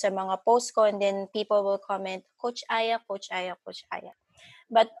nila dun sa mga post ko and then people will comment, Coach Aya, Coach Aya, Coach Aya.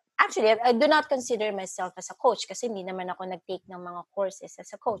 But actually, I do not consider myself as a coach kasi hindi naman ako nag-take ng mga courses as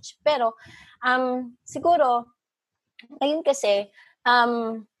a coach. Pero siguro, ngayon kasi,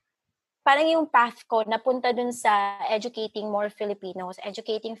 parang yung path ko napunta dun sa educating more Filipinos,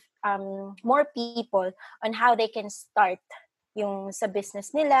 educating more people on how they can start yung sa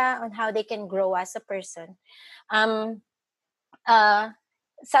business nila, on how they can grow as a person.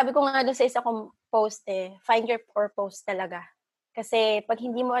 Sabi ko nga dun sa isa kong post find your purpose talaga. Kasi pag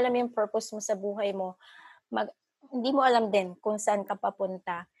hindi mo alam yung purpose mo sa buhay mo, hindi mo alam din kung saan ka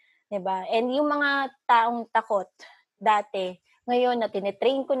papunta. Diba? And yung mga taong takot dati, ngayon na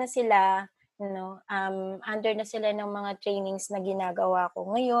tinitrain ko na sila, under na sila ng mga trainings na ginagawa ko.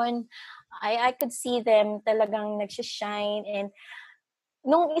 Ngayon, I could see them talagang nagsishine. And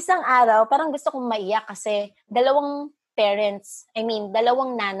nung isang araw, parang gusto kong maiyak kasi dalawang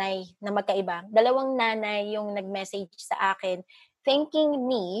nanay na magkaiba. Dalawang nanay yung nag-message sa akin thanking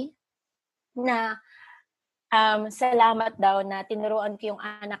me na salamat daw na tinuruan ko yung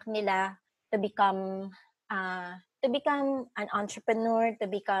anak nila to become an entrepreneur, to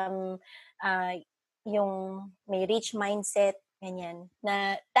become yung may rich mindset, ganyan.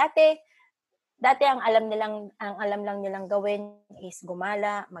 Na dati ang alam lang nilang gawin is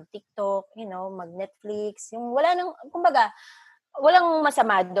gumala, mag-TikTok, mag-Netflix, yung kumbaga, walang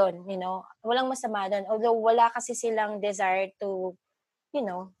masama doon, walang masama doon. Although wala kasi silang desire to,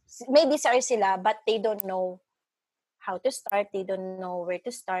 may desire sila but they don't know how to start, they don't know where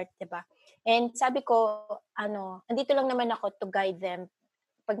to start, diba? And sabi ko, andito lang naman ako to guide them.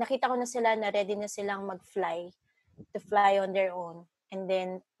 Pag nakita ko na sila na ready na silang to fly on their own. And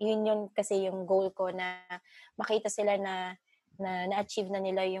then, yun kasi yung goal ko na makita sila na na-achieve na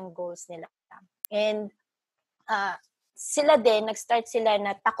nila yung goals nila. And sila din, nag-start sila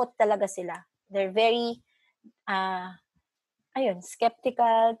na takot talaga sila. They're very,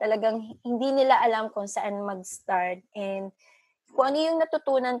 skeptical. Talagang hindi nila alam kung saan mag-start. And kung ano yung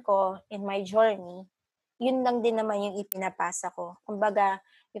natutunan ko in my journey, yun lang din naman yung ipinapasa ko. Kumbaga,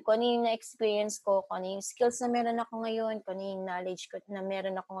 kung ano yung na-experience ko, kung ano yung skills na meron ako ngayon, kung ano yung knowledge ko na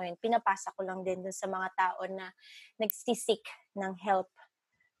meron ako ngayon, pinapasa ko lang din dun sa mga tao na nagsisik ng help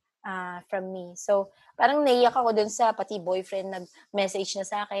from me. So, parang naiyak ako dun sa pati boyfriend nag-message na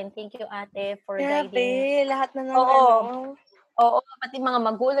sa akin, thank you ate for guiding. Lahat na ng Oo, pati mga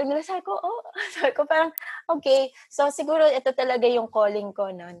magulang nila. Sabi ko parang, okay. So, siguro ito talaga yung calling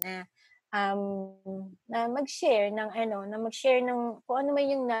ko, no, na mag-share ng kung ano man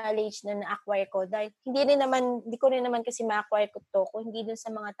yung knowledge na na-acquire ko. Dahil hindi ko rin naman kasi ma-acquire ko to kung hindi dun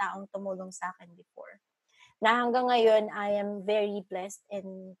sa mga taong tumulong sa akin before. Na hanggang ngayon, I am very blessed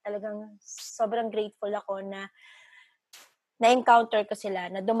and talagang sobrang grateful ako na na-encounter ko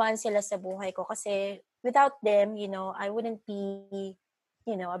sila, na dumaan sila sa buhay ko. Kasi without them, I wouldn't be,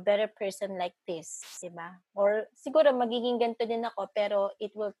 a better person like this, diba? Or siguro magiging ganito din ako, pero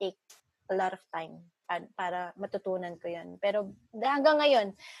it will take a lot of time para matutunan ko yun. Pero hanggang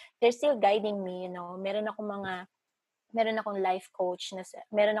ngayon, they're still guiding me, Meron akong life coach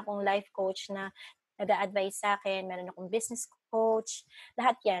na nag-a-advise sa akin, meron akong business coach,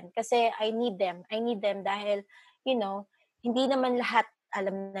 lahat yan. Kasi I need them dahil, hindi naman lahat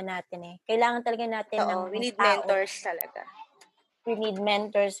alam na natin eh. Kailangan talaga natin ng we need tao. mentors talaga. We need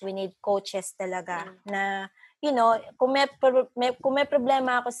mentors, we need coaches talaga na, kung may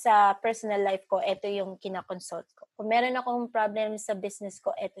problema ako sa personal life ko, ito yung kinakonsult ko. Kung meron akong problem sa business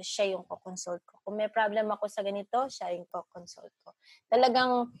ko, ito siya yung kokonsult ko. Kung may problem ako sa ganito, siya yung kokonsult ko.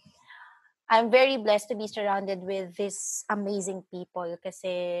 Talagang, I'm very blessed to be surrounded with these amazing people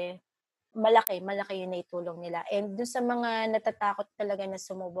kasi malaki yung naitulong nila. And doon sa mga natatakot talaga na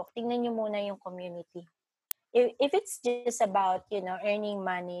sumubok, tingnan nyo muna yung community. If it's just about, earning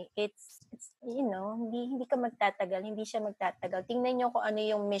money, it's hindi ka magtatagal, hindi siya magtatagal. Tingnan nyo kung ano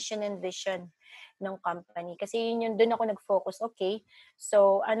yung mission and vision ng company. Kasi doon ako nag-focus, okay,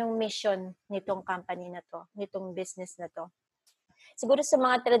 so anong mission nitong company na to, nitong business na to? Siguro sa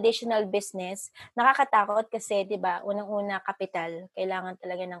mga traditional business, nakakatakot kasi, 'di ba, unang-una kapital, kailangan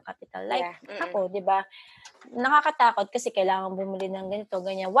talaga ng kapital. Like ako, 'di ba? Nakakatakot kasi kailangan bumili ng ganito,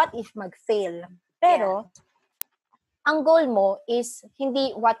 ganyan. What if mag-fail? Pero ang goal mo is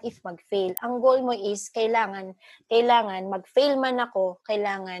hindi what if mag-fail. Ang goal mo is kailangan mag-fail man ako,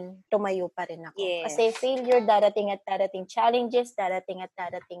 kailangan tumayo pa rin ako. Yes. Kasi failure darating at darating, challenges darating at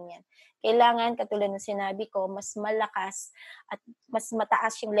darating yan. Kailangan, katulad ng sinabi ko, mas malakas at mas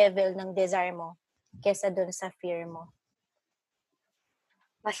mataas yung level ng desire mo kesa dun sa fear mo.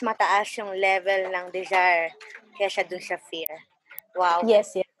 Mas mataas yung level ng desire kesa dun sa fear. Wow.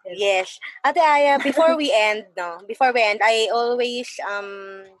 Yes. Ate Aya, before we end, I always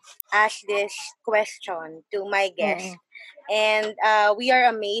ask this question to my guests. And we are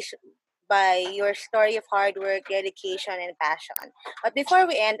amazed by your story of hard work, dedication, and passion. But before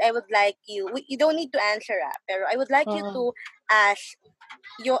we end, I would like you don't need to answer, pero I would like you to ask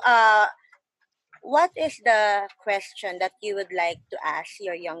what is the question that you would like to ask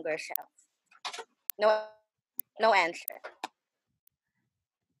your younger self? No answer.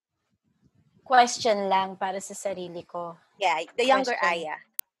 Question lang para sa sarili ko. Yeah, the younger Aya.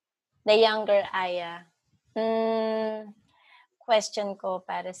 The younger Aya. question ko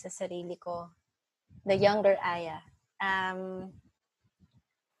para sa sarili ko, the younger Aya,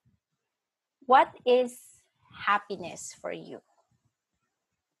 what is happiness for you?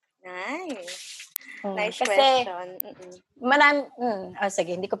 Nice. Mm, Nice kasi question.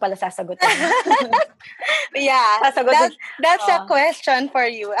 sige, hindi ko pala sasagutin. Yeah, Sasagutin. that's a question for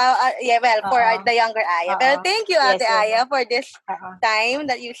you. For the younger Aya. Pero thank you, Ate Aya, for this time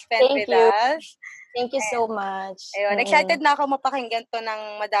that you spent with us. Thank you so much. Ayun, excited na ako mapakinggan to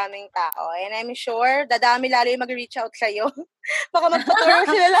ng madaming tao. And I'm sure, dadami lalo yung mag-reach out sa'yo. Baka magpaturo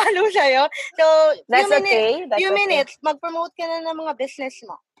sila lalo sa'yo. So, few minutes, mag-promote ka na ng mga business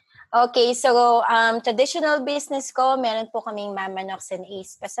mo. Okay, so traditional business ko, meron po kaming Mama Nox and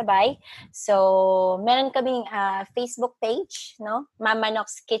Ace Pasabay. So, meron kaming Facebook page, no? Mama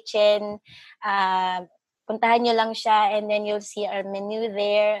Nox Kitchen. Puntahan nyo lang siya and then you'll see our menu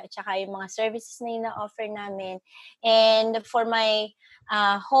there at saka yung mga services na ina-offer namin. And for my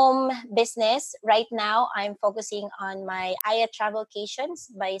home business, right now, I'm focusing on my Aya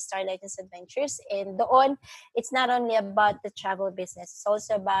Travelcations by Starlight Adventures. And doon, it's not only about the travel business, it's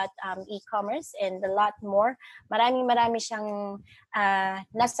also about e-commerce and a lot more. Marami siyang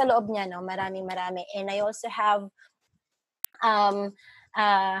nasa loob niya, no? Marami. And I also have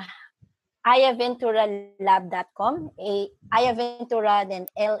ayaventuralab.com, ayaventura then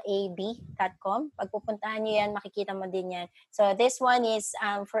lab.com. Pag pupuntahan nyo yan, makikita mo din yan. So this one is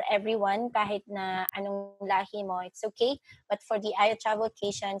for everyone, kahit na anong lahi mo, it's okay. But for the Aya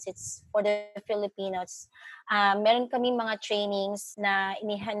Travelcations, it's for the Filipinos. Meron kaming mga trainings na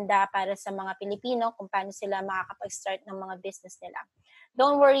inihanda para sa mga Pilipino kung paano sila makakapag-start ng mga business nila.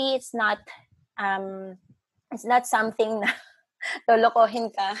 Don't worry, it's not something na lolokohin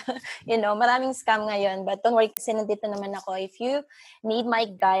ka. Maraming scam ngayon. But don't worry, kasi nandito naman ako. If you need my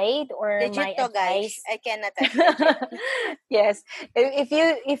guide or legit my advice. Guys. I cannot touch Yes.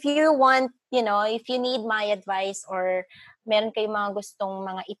 If you want, if you need my advice or meron kayong mga gustong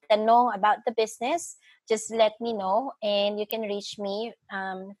mga itanong about the business, just let me know and you can reach me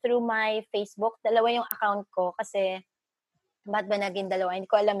through my Facebook. Dalawa yung account ko kasi ba't ba naging dalawa? Hindi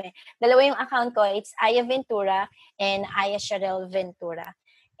ko alam eh. Dalawa yung account ko. It's Aya Ventura and Aya Cheryl Ventura.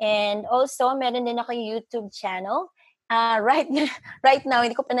 And also, meron din ako YouTube channel. Right now,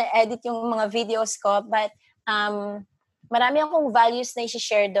 hindi ko pa na-edit yung mga videos ko. But marami akong values na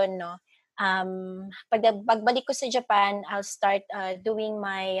i-share doon, no? Pagbalik ko sa Japan, I'll start doing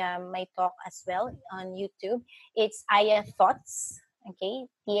my talk as well on YouTube. It's Aya Thoughts. Okay?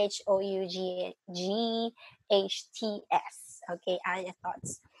 THOUGHTS. Okay, Aya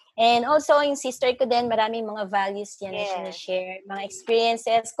Thoughts. And also, yung sister ko din, maraming mga values yan na sinishare, mga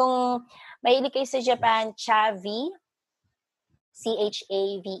experiences. Kung mahilig kayo sa Japan, Chavee,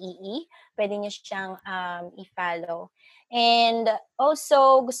 CHAVEE, pwede nyo siyang i-follow. And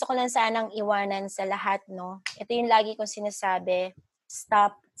also, gusto ko lang sanang iwanan sa lahat, no? Ito yung lagi kong sinasabi,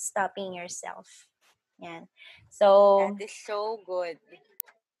 stop stopping yourself. Yan. So, that is so good.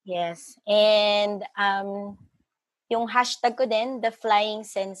 Yes. And yung hashtag ko din, the Flying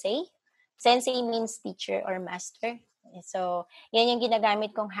Sensei. Sensei means teacher or master. So, yan yung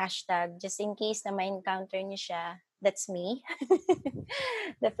ginagamit kong hashtag. Just in case na ma-encounter niyo siya, that's me.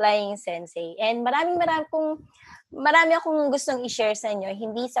 The Flying Sensei. And marami akong gustong i-share sa inyo.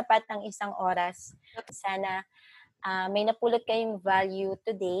 Hindi sapat ang isang oras. Sana may napulot kayong value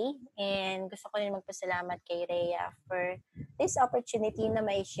today. And gusto ko rin magpasalamat kay Rhea for this opportunity na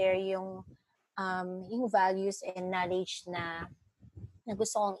may share yung values and knowledge na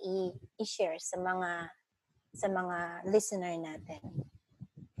gusto kong i-share sa mga listener natin.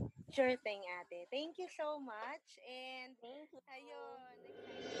 Sure thing, Ate. Thank you so much. And thank you.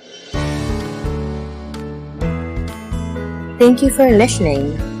 Thank you for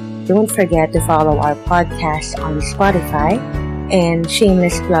listening. Don't forget to follow our podcast on Spotify and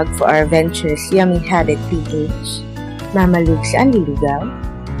shameless plug for our Ventures Yummy Habit PH, Mama Luke's Anlilugaw,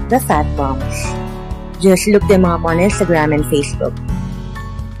 The Fat Moms. Just look them up on Instagram and Facebook.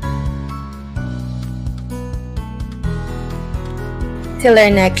 Till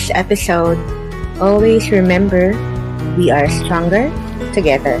our next episode, always remember, we are stronger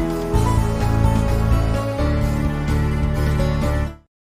together.